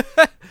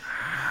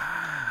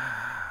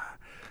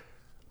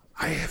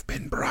 I have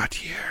been brought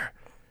here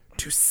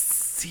to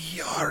see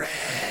your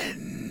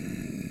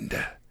end.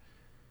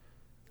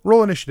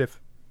 Roll initiative.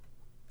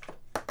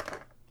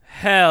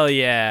 Hell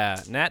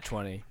yeah. Nat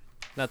 20.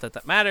 Not that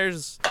that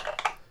matters,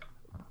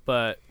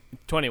 but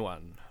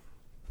 21.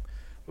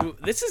 Ooh,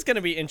 this is going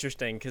to be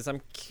interesting because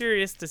I'm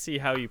curious to see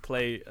how you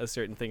play a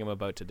certain thing I'm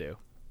about to do.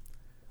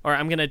 Or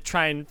I'm going to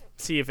try and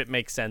see if it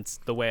makes sense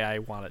the way I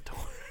want it to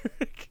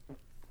work.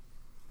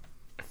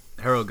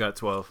 Harold got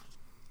 12.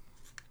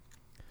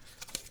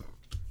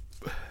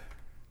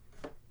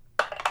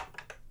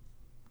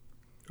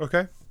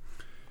 Okay.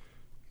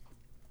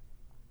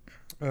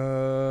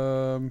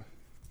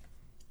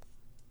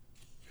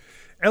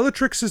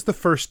 Elatrix is the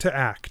first to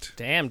act.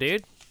 Damn,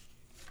 dude.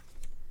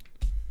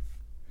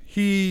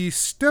 He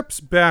steps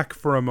back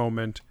for a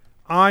moment,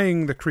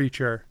 eyeing the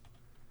creature,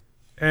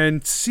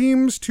 and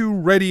seems to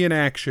ready an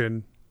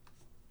action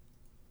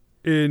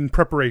in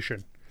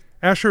preparation.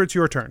 Asher, it's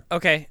your turn.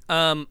 Okay,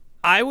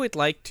 I would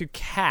like to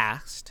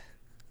cast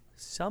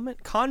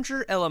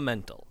Conjure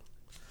Elemental.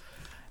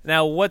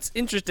 Now, what's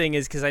interesting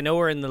is, because I know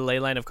we're in the ley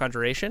line of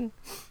conjuration,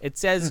 it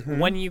says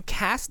when you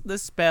cast the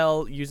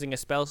spell using a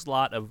spell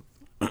slot of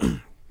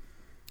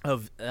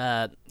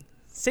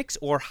 6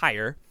 or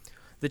higher,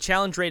 the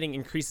challenge rating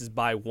increases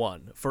by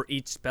 1 for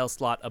each spell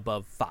slot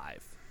above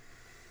 5.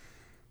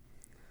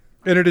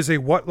 And it is a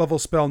what level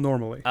spell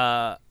normally?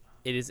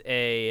 It is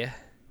a...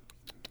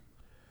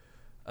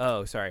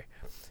 Oh, sorry.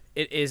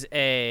 It is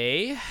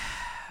a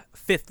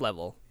 5th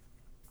level.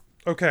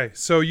 Okay,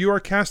 so you are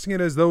casting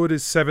it as though it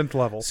is 7th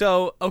level.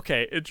 So,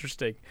 okay,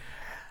 interesting.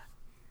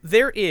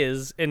 There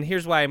is, and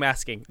here's why I'm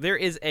asking.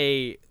 There's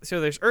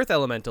Earth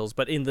Elementals,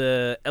 but in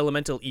the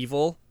Elemental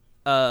Evil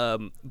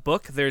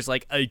book, there's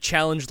like a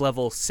challenge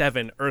level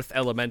 7 Earth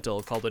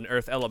Elemental called an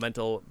Earth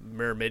Elemental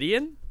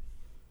Myrmidian.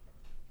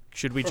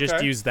 Should we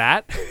just use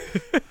that?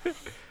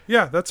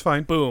 Yeah, that's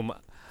fine. Boom.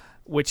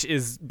 Which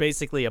is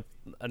basically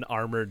an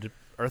armored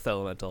Earth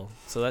Elemental.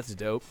 So that's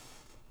dope.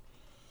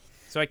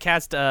 So I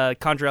cast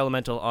Conjure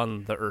Elemental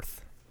on the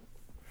Earth.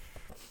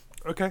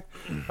 Okay.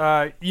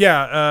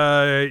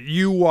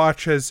 You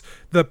watch as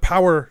the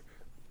power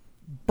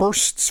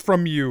bursts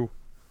from you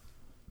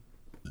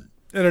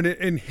and it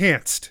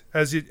enhanced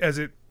as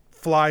it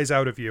flies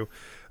out of you.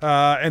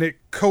 And it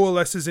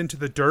coalesces into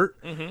the dirt,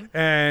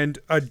 and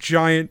a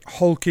giant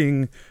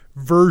hulking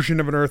version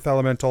of an earth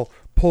elemental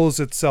pulls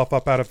itself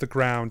up out of the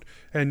ground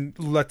and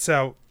lets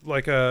out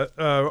like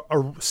a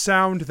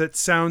sound that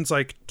sounds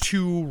like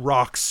 2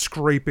 rocks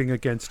scraping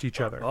against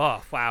each other.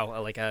 Oh wow!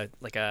 Like a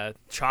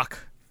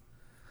chalk,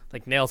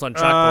 like nails on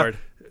chalkboard.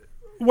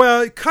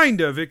 Well,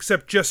 kind of,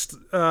 except just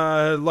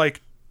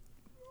like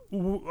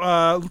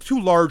 2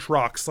 large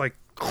rocks like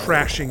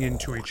crashing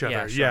into each other.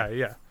 Yeah, sure.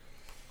 Yeah.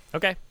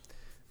 Okay.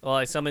 Well,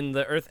 I summon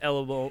the Earth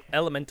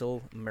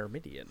Elemental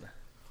Myrmidian.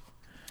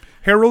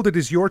 Harold, it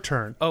is your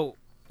turn. Oh,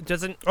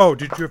 doesn't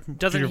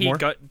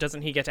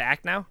he get to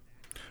act now?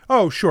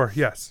 Oh, sure,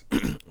 yes.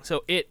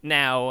 So it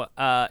now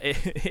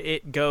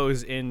it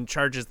goes and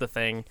charges the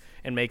thing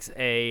and makes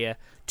 2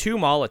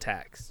 maul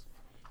attacks.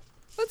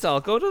 Let's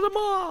all go to the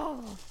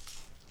mall.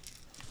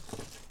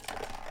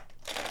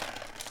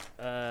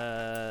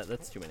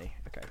 That's too many.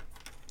 Okay.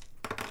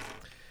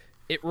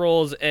 It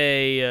rolls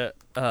a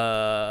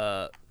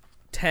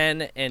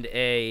 10 and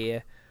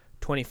a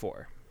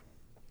 24.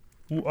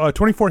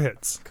 24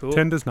 hits. Cool.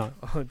 10 does not.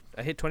 Oh,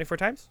 I hit 24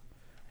 times?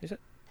 You said?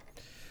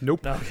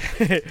 Nope. No,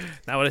 okay.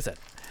 Not what I said.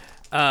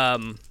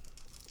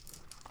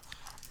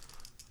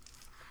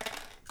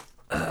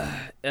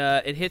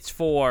 It hits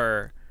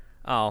for...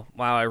 Oh,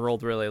 wow, I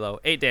rolled really low.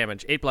 8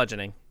 damage. 8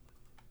 bludgeoning.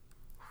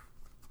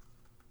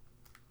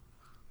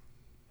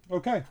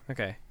 Okay.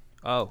 Okay.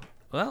 Oh,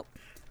 well.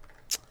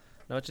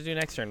 Know what to do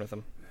next turn with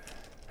him.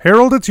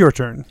 Harold, it's your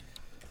turn.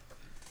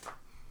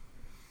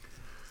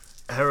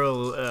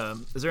 Harold,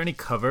 is there any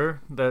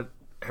cover that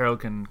Harold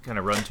can kind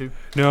of run to?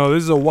 No,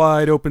 this is a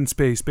wide open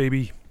space,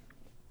 baby.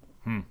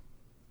 Well,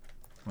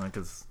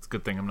 because it's a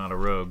good thing I'm not a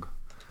rogue.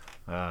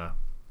 All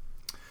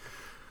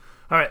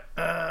right.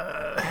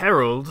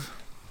 Harold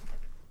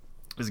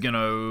is going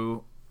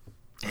to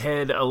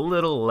head a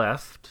little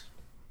left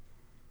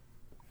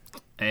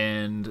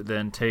and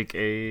then take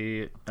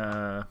a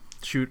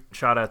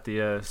shot at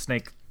the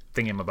snake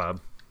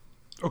thingamabob.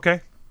 Okay.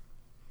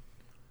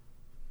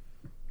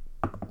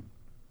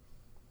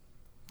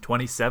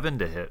 27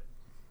 to hit.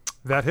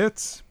 That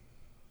hits.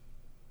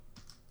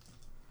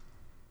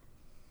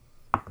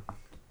 Uh,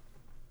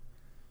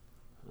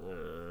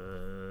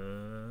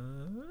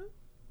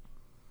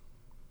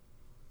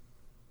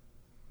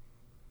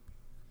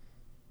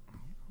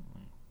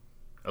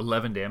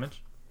 11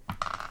 damage.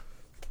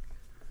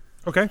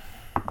 Okay.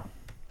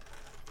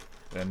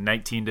 And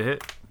 19 to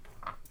hit.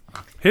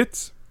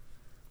 Hits.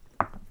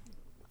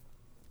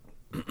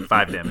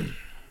 5 damage.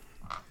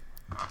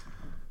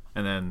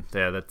 And then,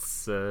 yeah,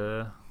 that's,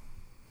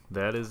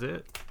 that is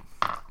it.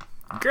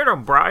 Get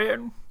him,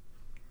 Brian!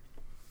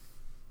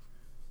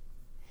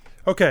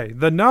 Okay,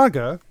 the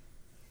Naga,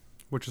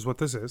 which is what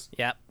this is,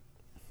 Yep.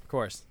 Of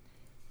course.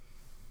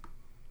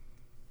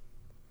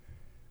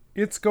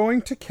 it's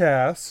going to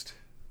cast...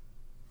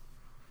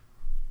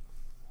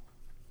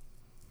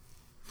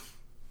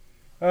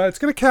 it's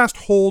going to cast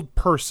Hold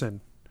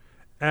Person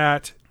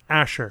at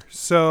Asher.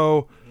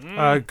 So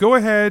go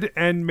ahead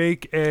and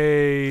make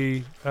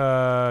a...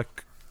 I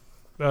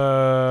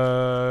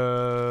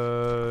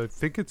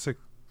think it's a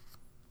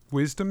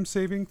Wisdom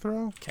saving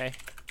throw. Okay.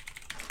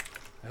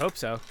 I hope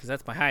so, because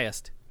that's my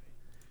highest.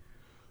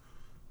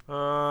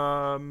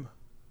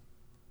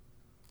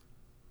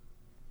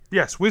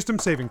 Yes, Wisdom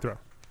saving throw.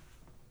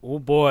 Oh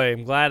boy,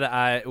 I'm glad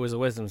it was a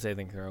wisdom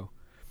saving throw.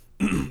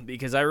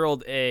 Because I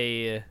rolled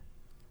a...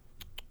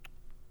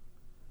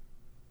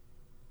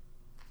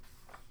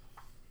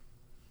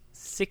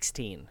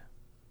 +16.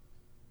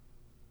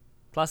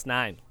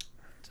 +9.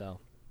 So,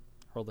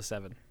 rolled a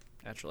 7,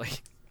 naturally.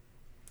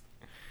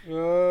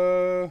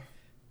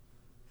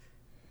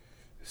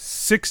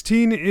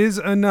 16 is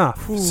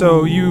enough. Ooh.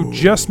 So you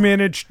just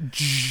managed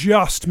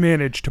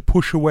to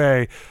push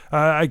away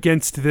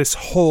against this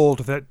hold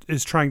that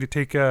is trying to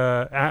take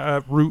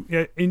a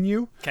root in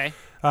you. Okay.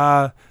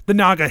 The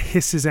Naga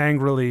hisses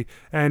angrily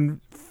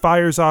and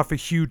fires off a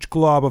huge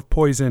glob of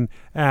poison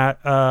at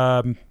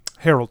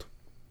Harold.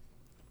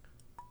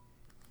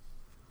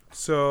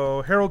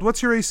 So, Harold,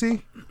 what's your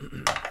AC?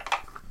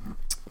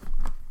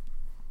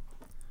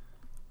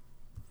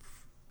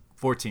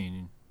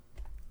 14.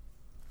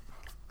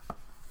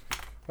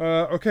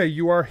 Okay,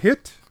 you are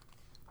hit.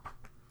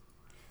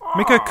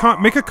 Make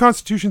a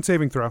Constitution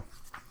saving throw.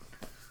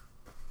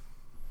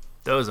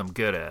 Those I'm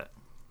good at.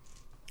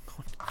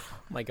 Oh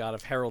my god,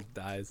 if Harold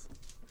dies.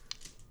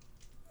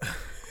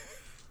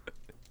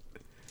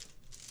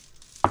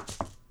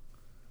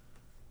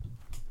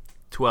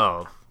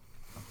 $12.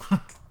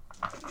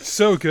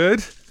 So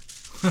good.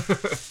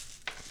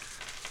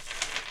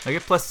 I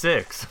get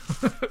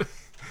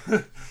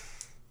 +6.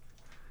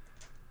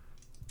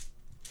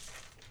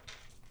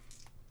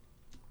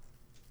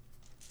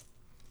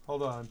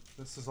 Hold on.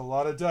 This is a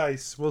lot of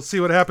dice. We'll see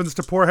what happens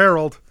to poor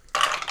Harold.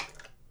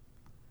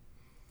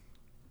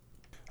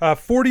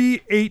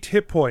 48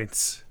 hit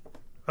points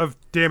of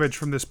damage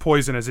from this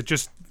poison as it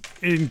just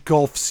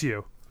engulfs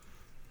you.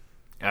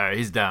 Alright,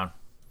 he's down.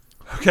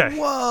 Okay.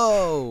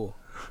 Whoa!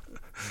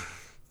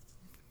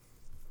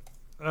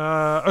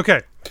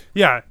 Okay.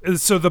 Yeah,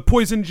 so the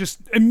poison just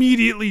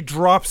immediately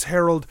drops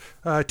Harold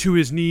to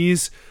his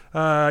knees.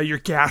 You're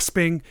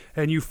gasping,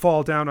 and you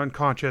fall down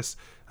unconscious.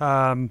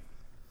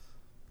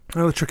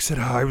 Elatrix said,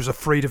 I was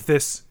afraid of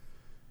this.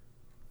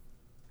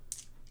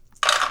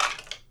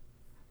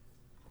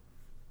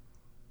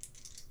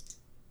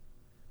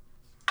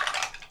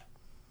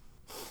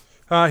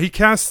 He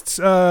casts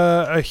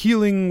a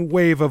healing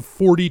wave of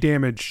 40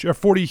 damage, or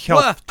 40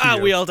 health to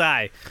you. We all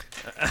die.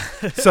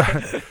 So,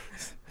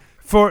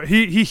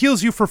 he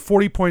heals you for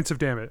 40 points of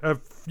damage.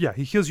 Yeah,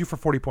 he heals you for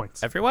 40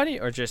 points. Everybody,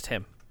 or just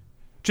him?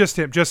 Just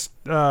him, just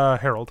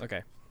Harold.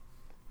 Okay.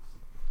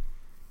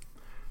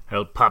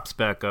 Harold pops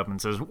back up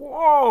and says,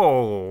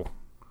 "Whoa,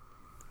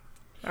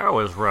 that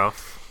was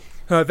rough."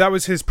 That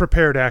was his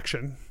prepared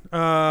action.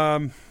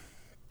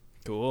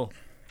 Cool.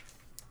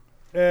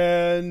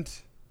 And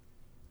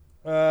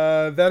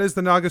that is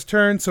the Naga's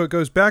turn, so it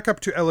goes back up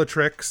to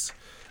Elatrix,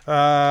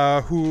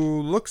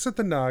 who looks at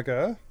the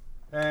Naga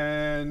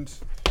and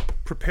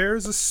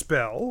prepares a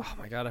spell. Oh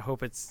my god, I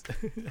hope it's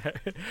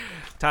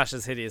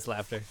Tasha's hideous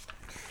laughter.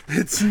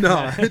 It's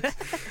not.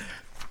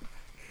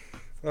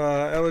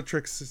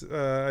 Elatrix,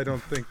 I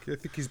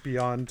think he's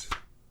beyond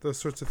those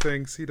sorts of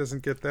things. He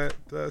doesn't get that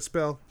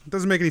spell. It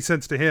doesn't make any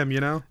sense to him, you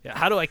know? Yeah,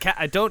 how do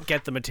I don't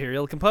get the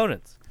material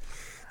components.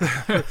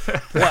 What,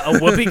 a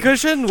whoopee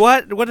cushion?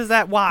 What is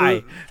that?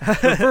 Why?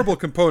 The verbal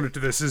component to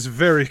this is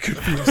very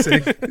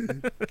confusing.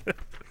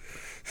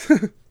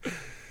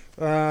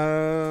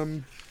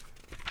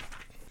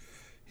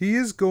 He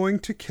is going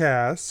to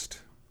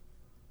cast...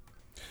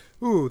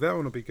 Ooh, that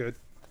one will be good.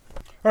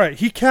 All right,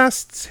 he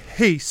casts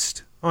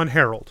Haste on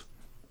Harold.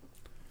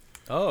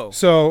 Oh.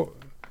 So,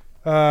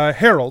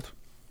 Harold,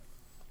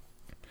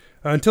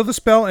 until the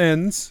spell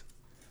ends,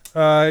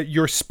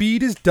 your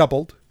speed is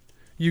doubled.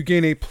 You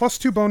gain a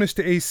 +2 bonus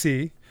to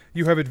AC.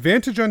 You have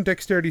advantage on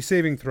dexterity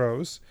saving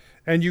throws,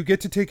 and you get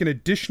to take an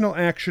additional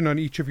action on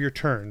each of your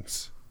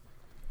turns.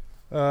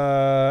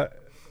 That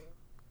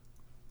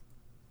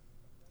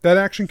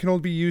action can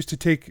only be used to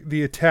take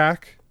the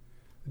attack,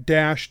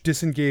 dash,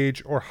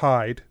 disengage, or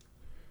hide,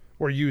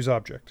 or use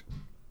object.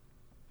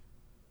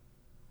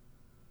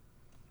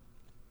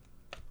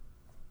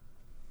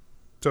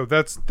 So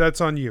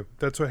that's on you.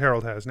 That's what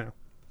Harold has now.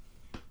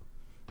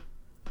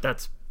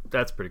 That's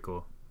pretty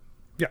cool.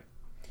 Yeah.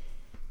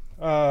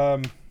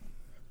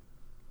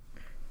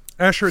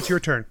 Asher, it's your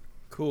turn.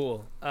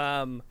 Cool.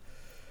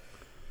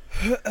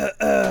 He's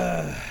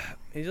a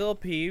little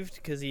peeved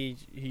because he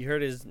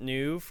hurt his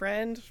new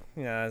friend.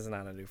 No, it's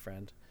not a new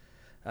friend.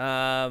 He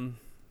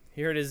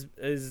hurt his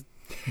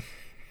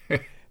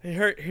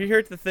he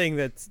hurt the thing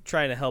that's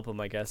trying to help him,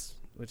 I guess,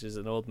 which is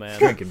an old man.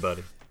 Drinking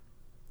buddy.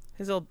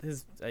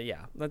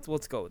 Yeah.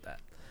 Let's go with that.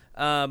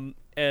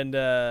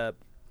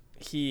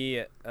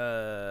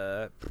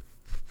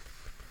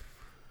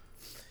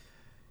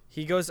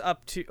 He goes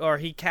up to, or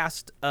he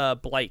cast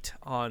Blight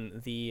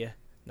on the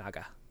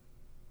Naga.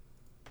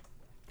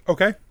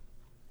 Okay.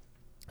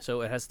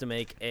 So it has to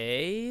make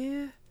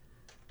a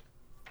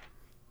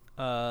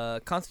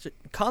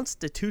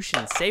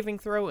Constitution saving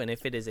throw, and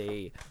if it is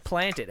a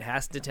plant, it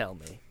has to tell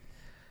me.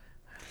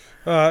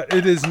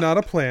 It is not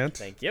a plant.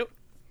 Thank you.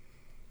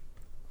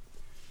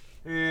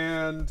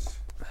 And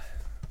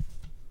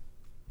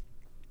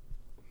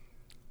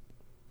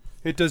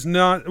it does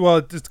not. Well,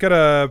 it's got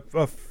a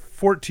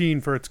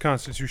 14 for its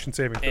Constitution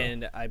saving throw.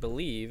 And I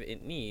believe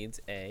it needs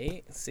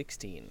a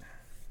 16.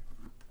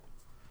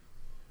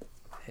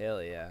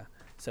 Hell yeah.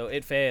 So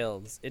it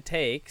fails. It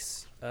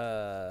takes,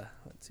 let's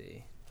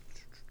see.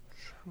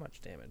 How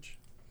much damage?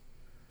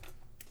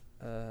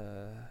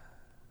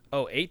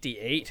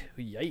 8d8.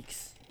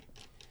 Yikes.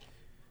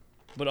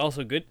 But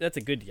also good. That's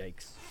a good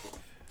yikes.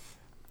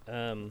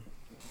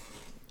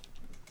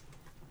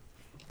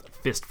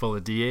 Fistful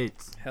of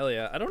D8s. Hell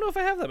yeah. I don't know if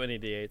I have that many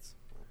d8s.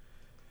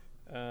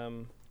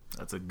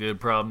 That's a good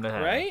problem to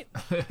have. Right?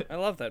 I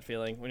love that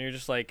feeling when you're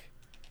just like,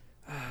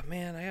 ah,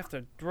 man, I have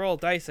to roll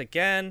dice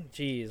again.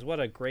 Jeez,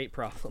 what a great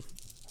problem.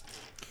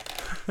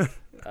 8,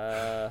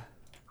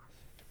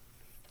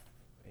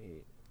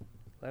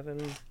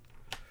 11,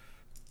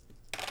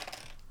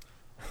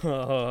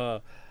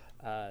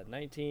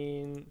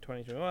 19,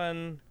 20,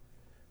 21,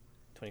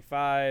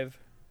 25,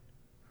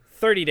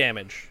 30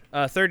 damage.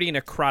 30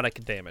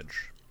 necrotic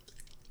damage.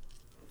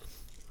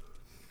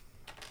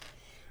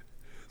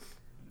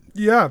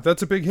 Yeah,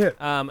 that's a big hit.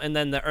 And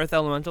then the Earth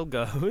Elemental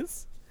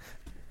goes.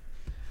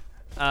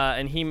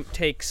 And he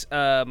takes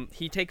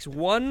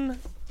one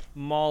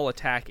maul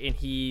attack, and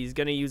he's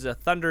gonna use a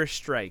Thunder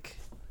Strike.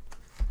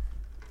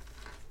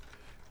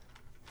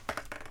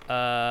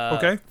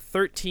 Okay.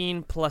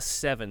 13 plus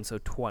 7, so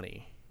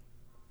 20.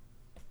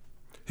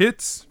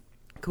 Hits.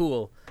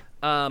 Cool.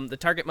 The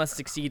target must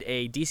succeed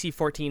a DC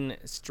 14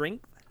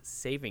 Strength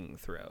saving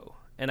throw,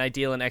 and I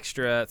deal an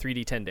extra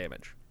 3d10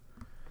 damage.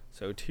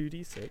 So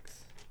 2d6.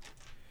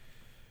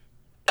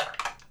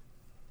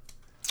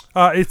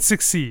 It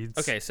succeeds.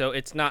 Okay, so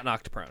it's not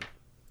knocked prone.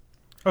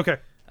 Okay.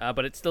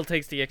 But it still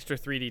takes the extra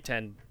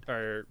 3d10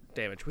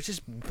 damage,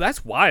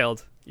 that's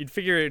wild. You'd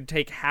figure it'd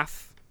take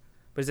half,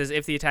 but it says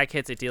if the attack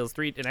hits, it deals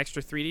an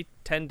extra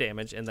 3d10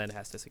 damage, and then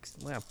has to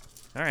succeed. Wow.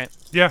 All right.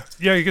 Yeah,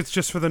 it's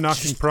just for the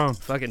knocking prone.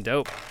 Fucking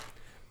dope.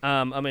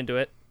 I'm into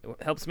it.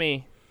 It helps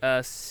me.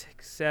 6,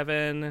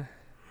 7,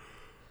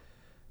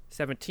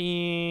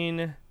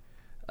 17,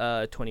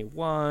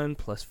 21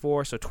 plus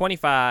 4, so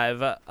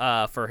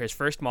 25 for his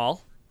first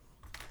maul.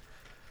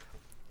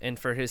 And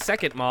for his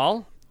second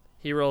maul,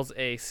 he rolls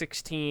a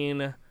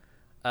 16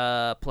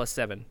 plus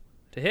 7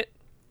 to hit.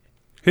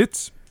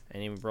 Hits.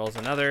 And he rolls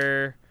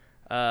another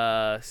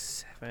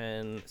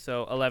 7,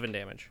 so 11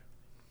 damage.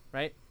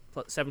 Right?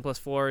 7 plus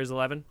 4 is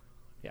 11?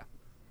 Yeah.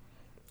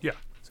 Yeah.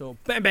 So,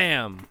 bam,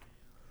 bam.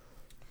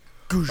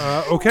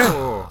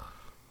 Okay.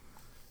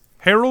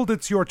 Harold,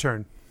 it's your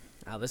turn.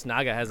 Wow, this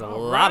Naga has a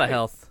lot of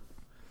health.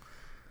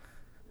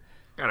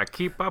 Gotta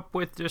keep up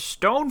with this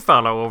stone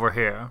fellow over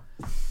here.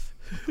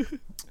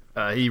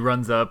 He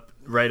runs up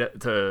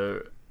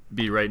to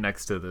be right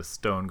next to the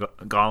stone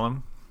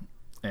golem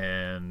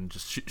and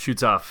just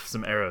shoots off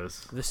some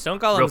arrows. The stone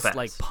golem's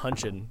like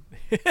punching.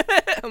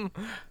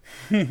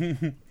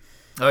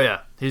 Oh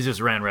yeah, he just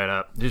ran right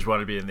up. He just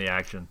wanted to be in the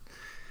action.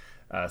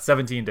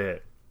 17 to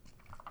hit.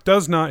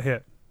 Does not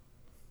hit.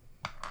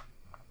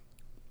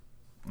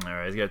 All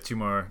right, he's got two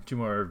more. 2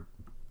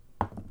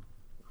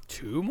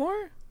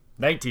 more?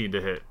 19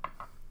 to hit.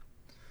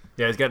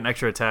 Yeah, he's got an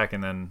extra attack,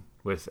 and then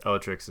with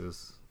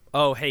Elatrix's.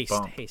 Oh, haste.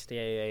 Bump. Haste.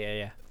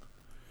 Yeah.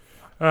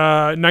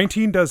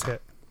 19 does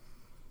hit.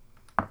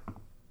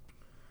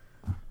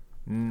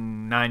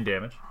 9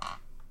 damage.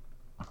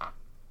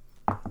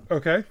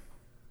 Okay.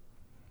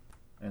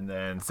 And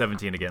then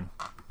 17 again.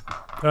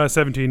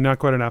 17, not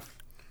quite enough.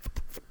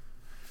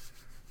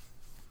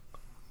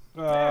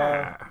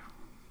 Yeah,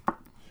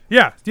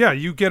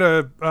 you get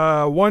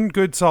a one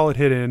good solid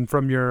hit in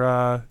from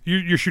your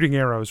you're shooting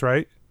arrows,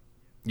 right?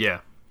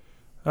 Yeah.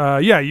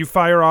 You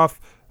fire off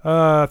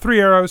 3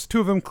 arrows. 2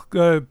 of them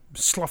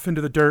slough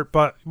into the dirt,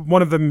 but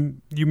one of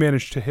them you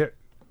manage to hit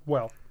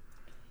well.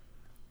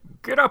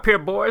 Get up here,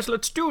 boys.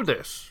 Let's do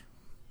this.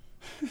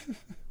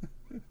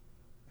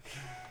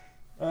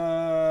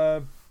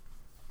 Hold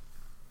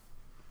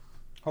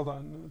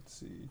on. Let's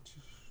see.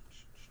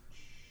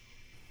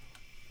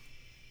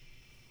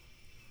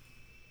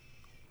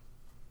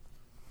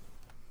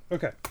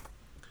 Okay.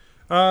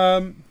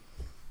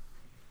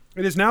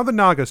 It is now the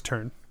Naga's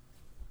turn.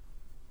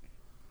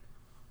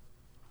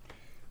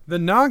 The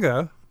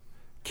Naga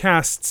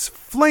casts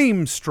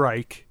Flame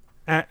Strike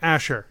at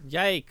Asher.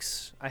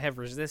 Yikes! I have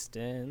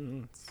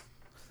resistance.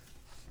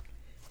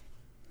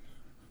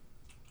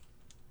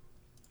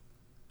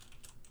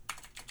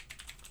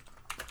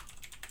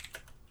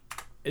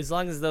 As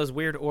long as those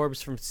weird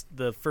orbs from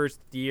the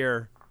first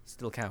year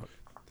still count.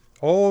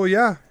 Oh,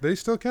 yeah, they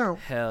still count.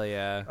 Hell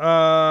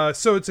yeah.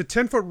 So it's a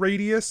 10-foot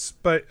radius,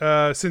 but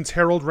since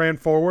Harold ran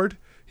forward,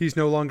 he's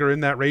no longer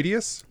in that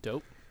radius.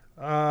 Dope.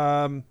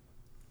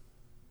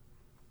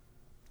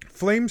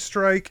 Flame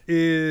Strike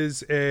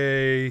is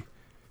a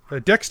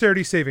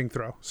dexterity saving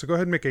throw. So go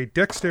ahead and make a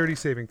dexterity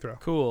saving throw.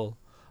 Cool.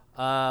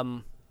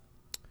 14.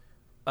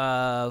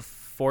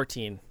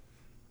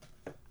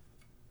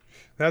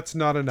 That's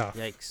not enough.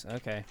 Yikes.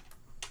 Okay.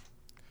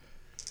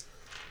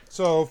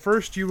 So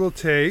first you will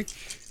take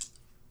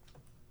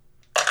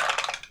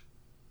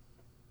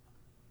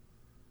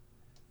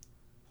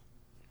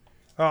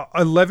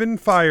 11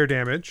 fire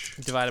damage.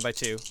 Divided by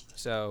 2.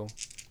 So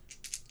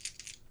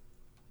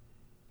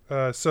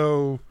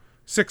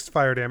 6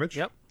 fire damage.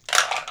 Yep.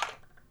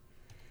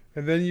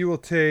 And then you will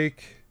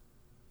take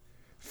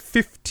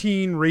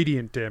 15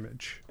 radiant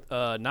damage.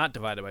 Not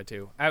divided by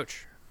 2.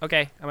 Ouch.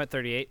 Okay, I'm at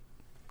 38.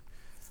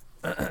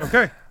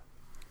 Okay.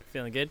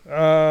 Feeling good?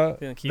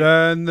 Feeling cute?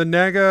 Then the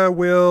Naga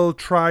will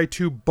try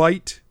to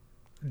bite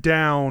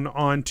down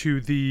onto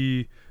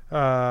the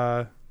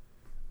Earth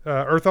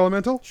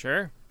Elemental.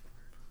 Sure.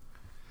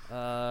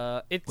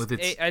 It's with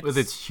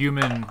its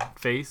human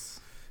face.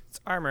 It's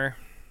armor.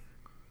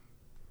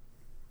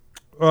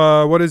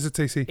 What is its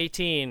AC?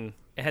 18.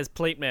 It has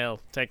plate mail,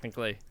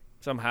 technically.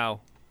 Somehow.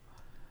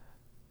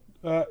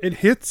 It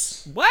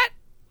hits. What?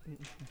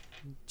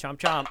 Chomp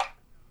chomp.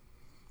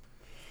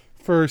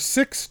 For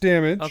 6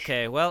 damage.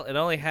 Okay, well, it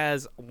only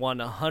has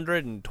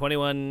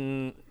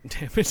 121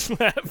 damage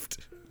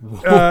left.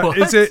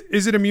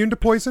 Is it immune to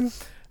poison?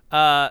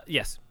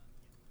 Yes.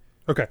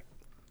 Okay.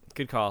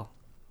 Good call.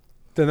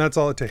 Then that's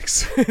all it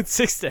takes. It's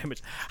 6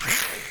 damage.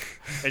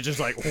 It's just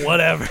like,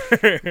 whatever.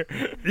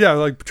 Yeah,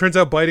 like, turns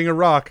out biting a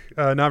rock,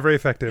 not very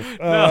effective.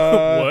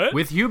 What?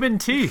 With human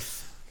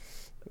teeth.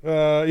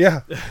 Yeah.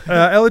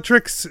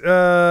 Elatrix,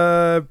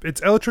 it's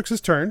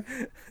Elatrix's turn.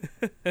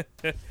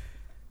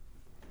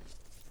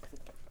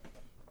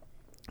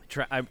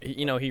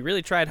 He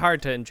really tried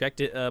hard to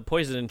inject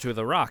poison into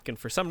the rock, and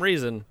for some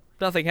reason,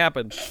 nothing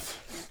happened.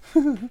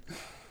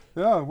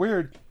 Yeah,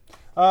 weird.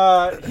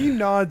 He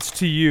nods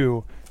to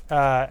you,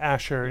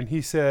 Asher, and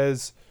he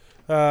says,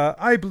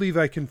 I believe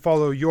I can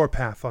follow your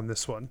path on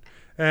this one,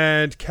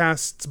 and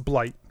casts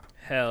Blight.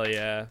 Hell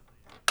yeah.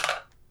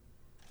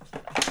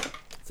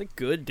 It's a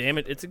good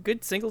It's a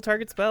good single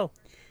target spell.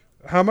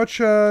 How much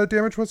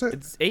damage was it?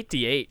 It's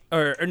 8d8.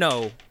 Or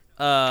no.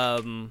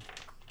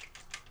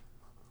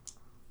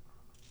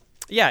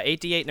 Yeah,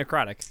 8d8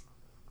 necrotic.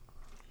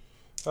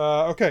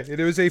 Okay, it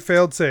was a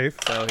failed save.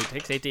 So he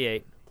takes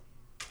 8d8.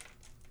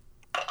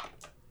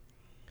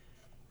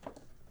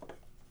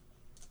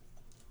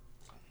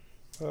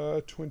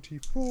 Uh,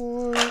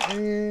 24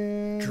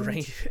 and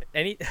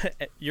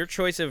your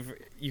choice of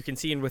you can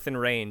see in within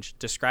range.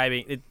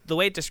 Describing it, the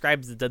way it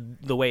describes the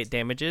way it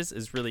damages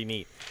is really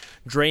neat.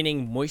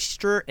 Draining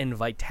moisture and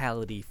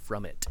vitality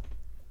from it.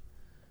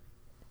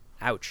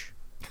 Ouch.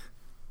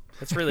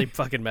 That's really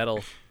fucking metal.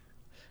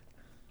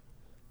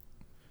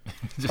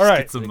 Just all right.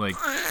 Get some like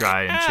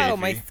dry and chafy. Oh,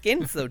 my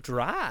skin's so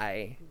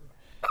dry.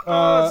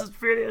 This is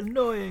really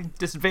annoying.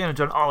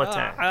 Disadvantage on all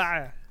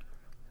attacks.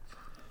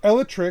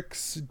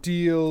 Elatrix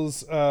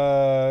deals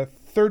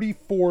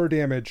 34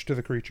 damage to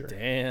the creature.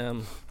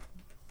 Damn.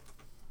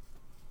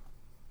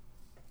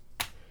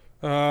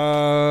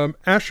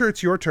 Asher,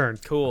 it's your turn.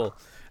 Cool.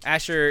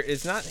 Asher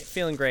is not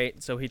feeling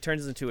great, so he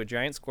turns into a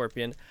giant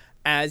scorpion,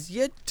 as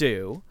you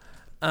do.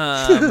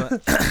 And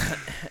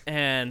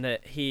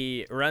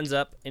he runs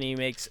up and he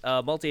makes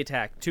a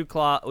multi-attack. 2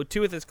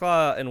 with his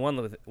claw and one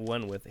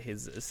with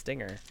his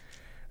stinger.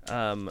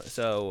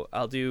 So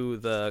I'll do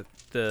the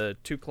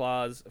 2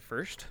 claws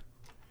first.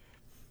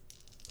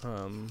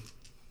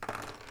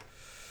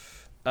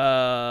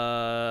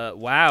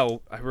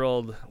 Wow,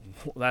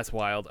 that's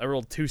wild. I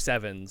rolled 2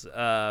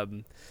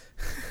 7s.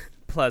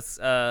 Plus,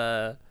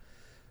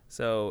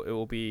 so it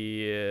will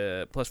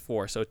be plus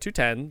 4. So 2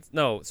 10s.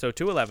 No, so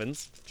 2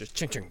 11s. Just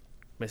ching ching.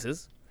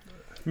 Misses.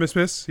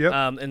 Miss, yep.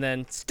 And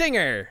then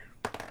stinger,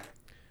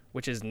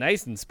 which is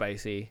nice and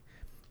spicy,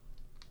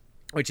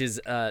 which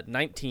is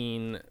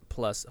 19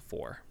 plus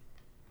 4.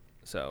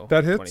 So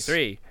that hits.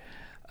 23.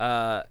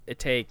 It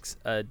takes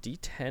a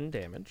d10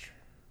 damage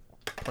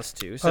plus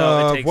 2.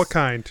 So it takes, what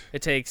kind?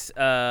 It takes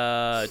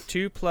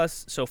 2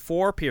 plus, so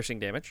 4 piercing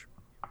damage.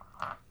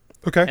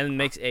 Okay. And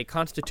makes a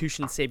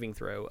Constitution saving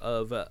throw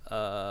of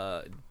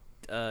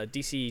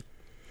DC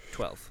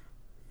 12.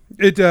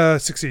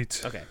 It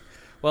succeeds. Okay.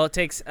 Well, it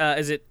takes.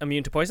 Is it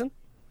immune to poison?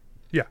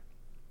 Yeah.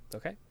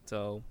 Okay.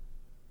 So,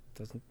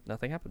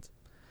 nothing happens.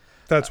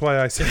 That's why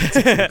I said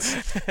it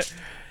succeeds.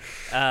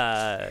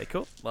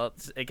 Cool. Well,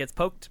 it gets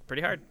poked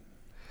pretty hard.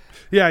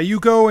 Yeah, you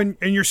go and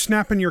you're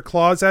snapping your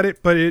claws at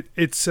it, but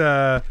it's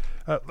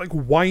like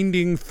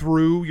winding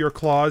through your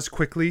claws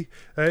quickly.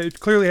 It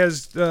clearly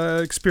has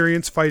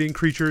experience fighting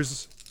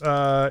creatures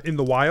in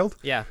the wild.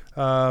 Yeah.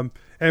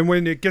 And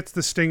when it gets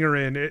the stinger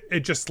in,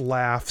 it just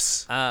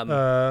laughs.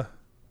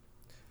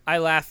 I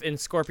laugh in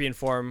scorpion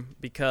form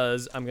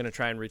because I'm going to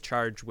try and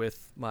recharge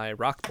with my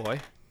rock boy.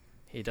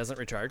 He doesn't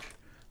recharge,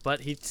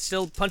 but he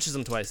still punches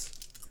him twice.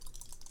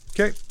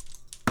 Okay.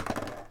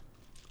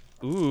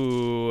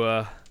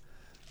 Ooh.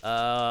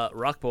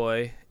 Rock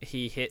boy,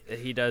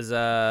 he does,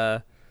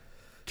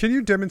 Can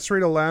you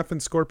demonstrate a laugh in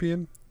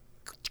scorpion?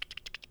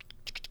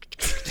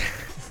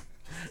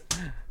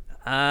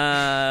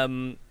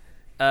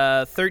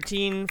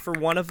 13 for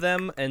one of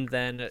them, and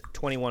then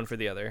 21 for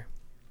the other.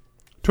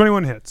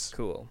 21 hits.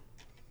 Cool.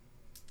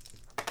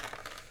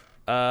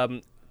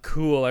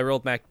 Cool. I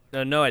rolled max.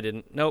 No, I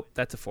didn't. Nope,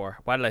 that's a 4.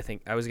 Why did I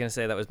think? I was gonna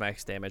say that was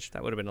max damage.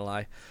 That would have been a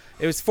lie.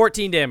 It was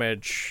 14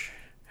 damage,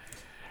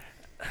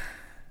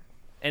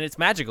 and it's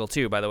magical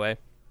too, by the way.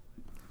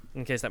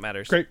 In case that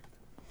matters. Great.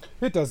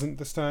 It doesn't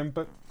this time,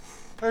 but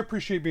I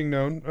appreciate being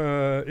known.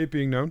 It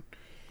being known.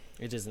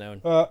 It is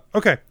known.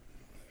 Okay.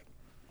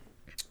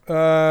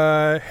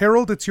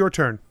 Harold, it's your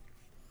turn.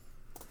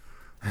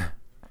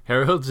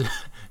 Harold's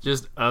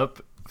just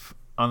up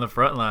on the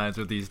front lines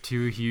with these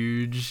two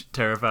huge,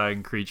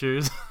 terrifying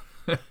creatures,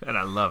 and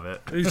I love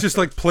it. He's just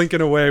like plinking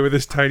away with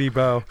his tiny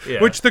bow,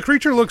 Yeah. which the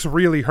creature looks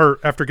really hurt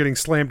after getting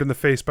slammed in the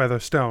face by the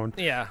stone.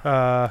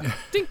 Yeah.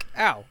 Dink.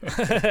 Ow.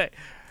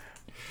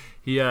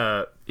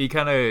 He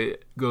kind of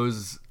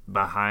goes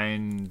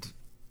behind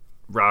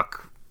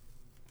Rock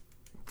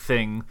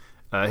thing,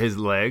 his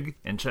leg,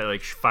 and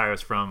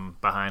fires from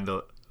behind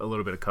a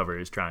little bit of cover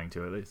he's trying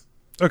to, at least.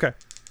 Okay.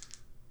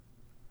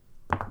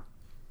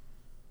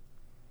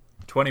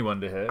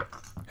 21 to hit.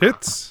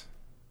 Hits.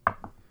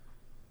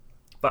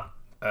 But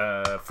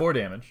 4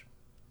 damage.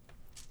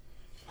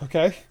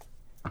 Okay.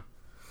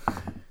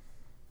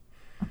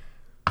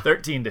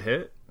 13 to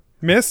hit.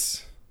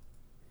 Miss.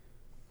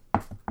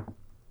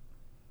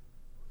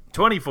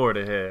 24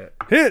 to hit.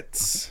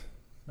 Hits.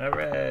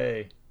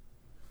 Hooray.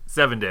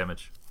 7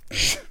 damage.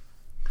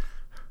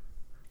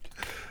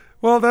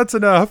 Well, that's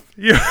enough.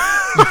 You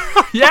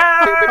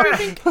Yeah!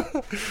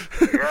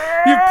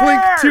 You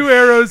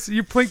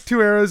plink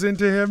two arrows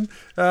into him,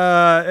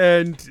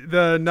 and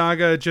the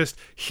Naga just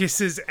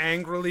hisses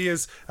angrily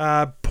as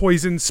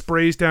poison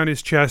sprays down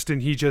his chest,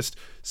 and he just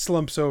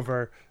slumps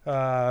over,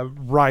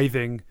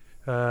 writhing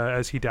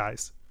as he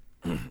dies.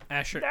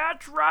 Asher.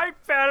 That's right,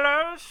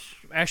 fellas.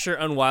 Asher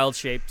unwild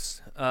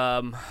shapes.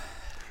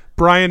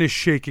 Brian is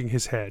shaking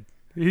his head.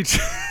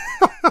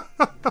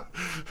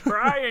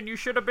 Brian, you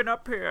should have been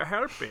up here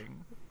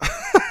helping.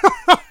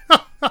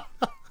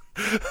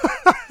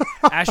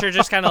 Asher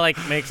just kind of like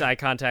makes eye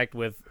contact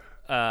with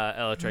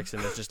Elatrix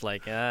and is just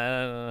like,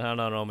 I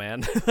don't know,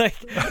 man. Like,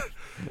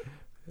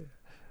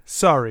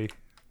 Sorry.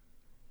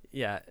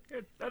 yeah.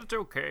 That's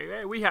okay.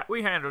 Hey,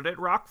 we handled it,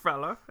 Rock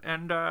fella,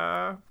 and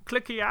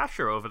Clicky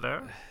Asher over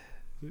there.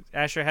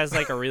 Asher has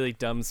like a really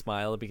dumb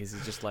smile because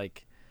he's just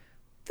like,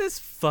 this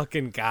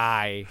fucking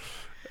guy.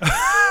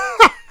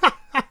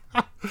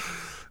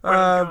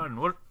 Well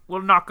done.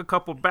 We'll knock a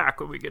couple back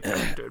when we get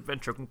to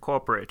Adventure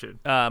Incorporated.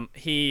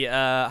 He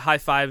high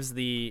fives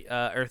the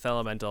Earth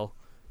Elemental.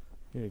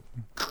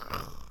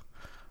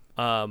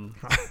 And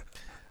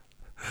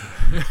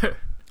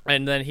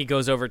then he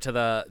goes over to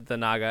the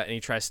Naga and he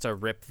tries to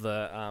rip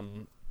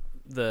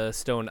the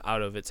stone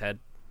out of its head.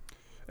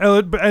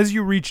 But as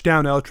you reach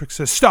down, Elatrix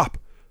says, "Stop!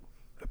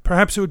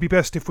 Perhaps it would be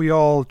best if we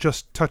all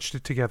just touched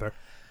it together."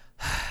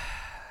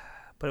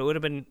 But it would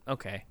have been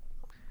okay.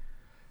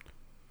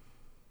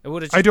 It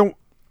would have. I don't...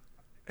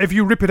 If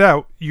you rip it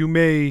out, you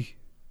may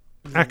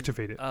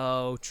activate it.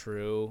 Oh,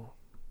 true.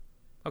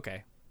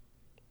 Okay.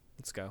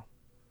 Let's go.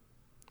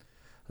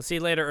 I'll see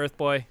you later, Earth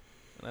Boy.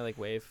 And I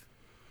wave.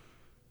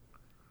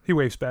 He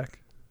waves back.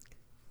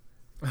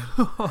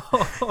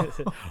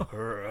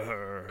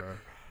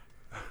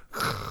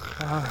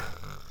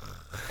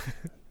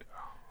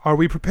 Are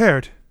we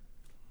prepared?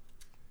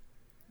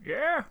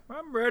 Yeah,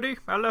 I'm ready.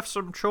 I left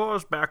some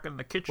chores back in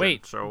the kitchen,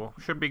 Wait. so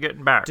should be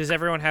getting back. Does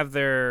everyone have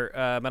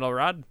their metal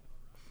rod?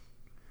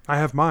 I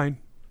have mine.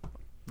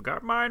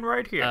 Got mine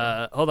right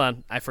here. Hold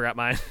on. I forgot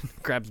mine.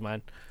 Grabs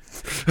mine.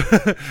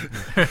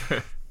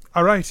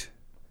 All right.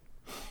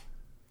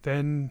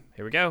 Then...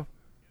 Here we go.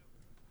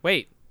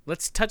 Wait.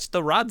 Let's touch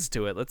the rods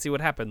to it. Let's see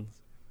what happens.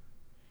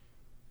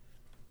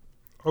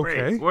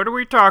 Okay. Wait, what are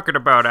we talking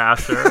about,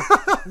 Asher?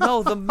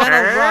 No, the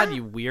metal rod,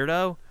 you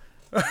weirdo.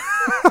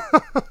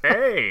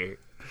 Hey,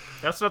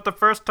 that's not the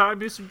first time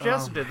you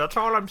suggested it. That's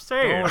all I'm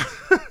saying.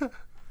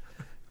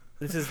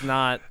 This is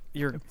not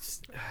your...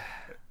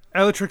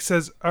 Elatrix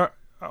says,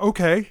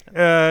 okay.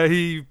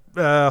 He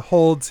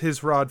holds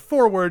his rod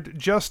forward,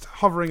 just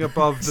hovering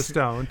above the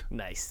stone.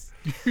 Nice.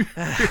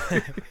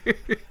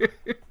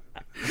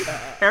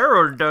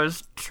 Harold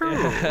does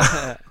too.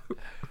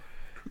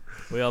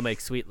 We all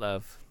make sweet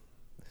love.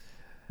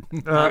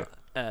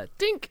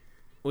 Dink.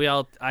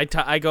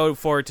 I go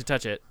forward to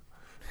touch it.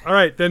 All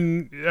right,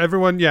 then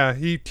everyone,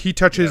 he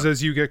touches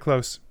as you get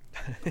close.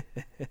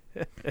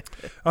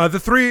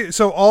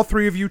 All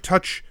three of you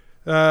touch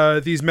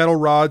these metal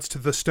rods to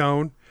the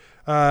stone.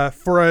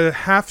 For a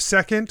half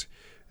second,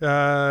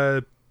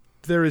 there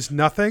is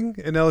nothing,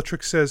 and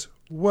Elatrix says,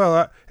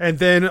 well, and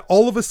then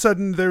all of a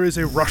sudden there is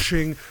a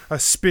rushing, a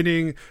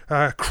spinning,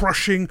 a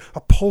crushing,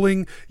 a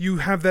pulling. You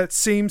have that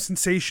same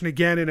sensation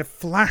again in a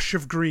flash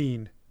of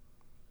green.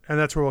 And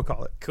that's what we'll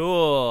call it.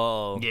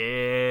 Cool.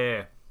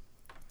 Yeah.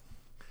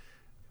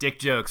 Dick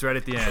jokes right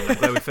at the end. I'm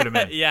glad we fit them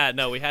in. Yeah,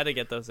 no, we had to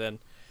get those in.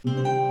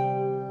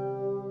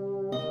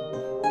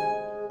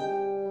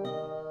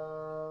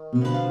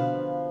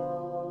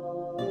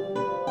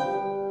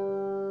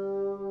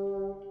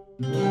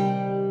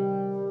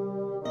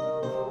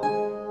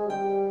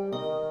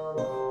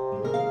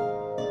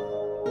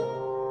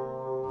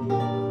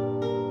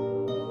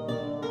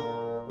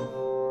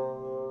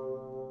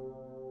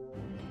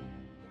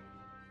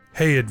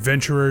 Hey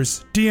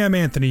adventurers, DM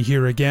Anthony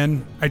here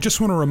again. I just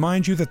want to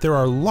remind you that there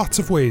are lots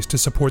of ways to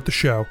support the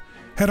show.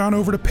 Head on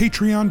over to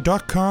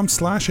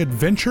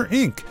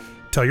patreon.com/adventureinc.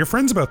 Tell your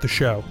friends about the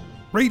show.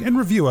 Rate and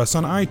review us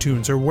on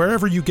iTunes or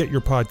wherever you get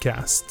your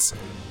podcasts.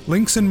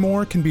 Links and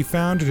more can be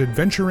found at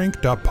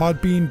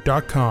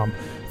adventureinc.podbean.com.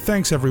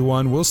 Thanks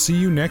everyone, we'll see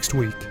you next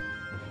week.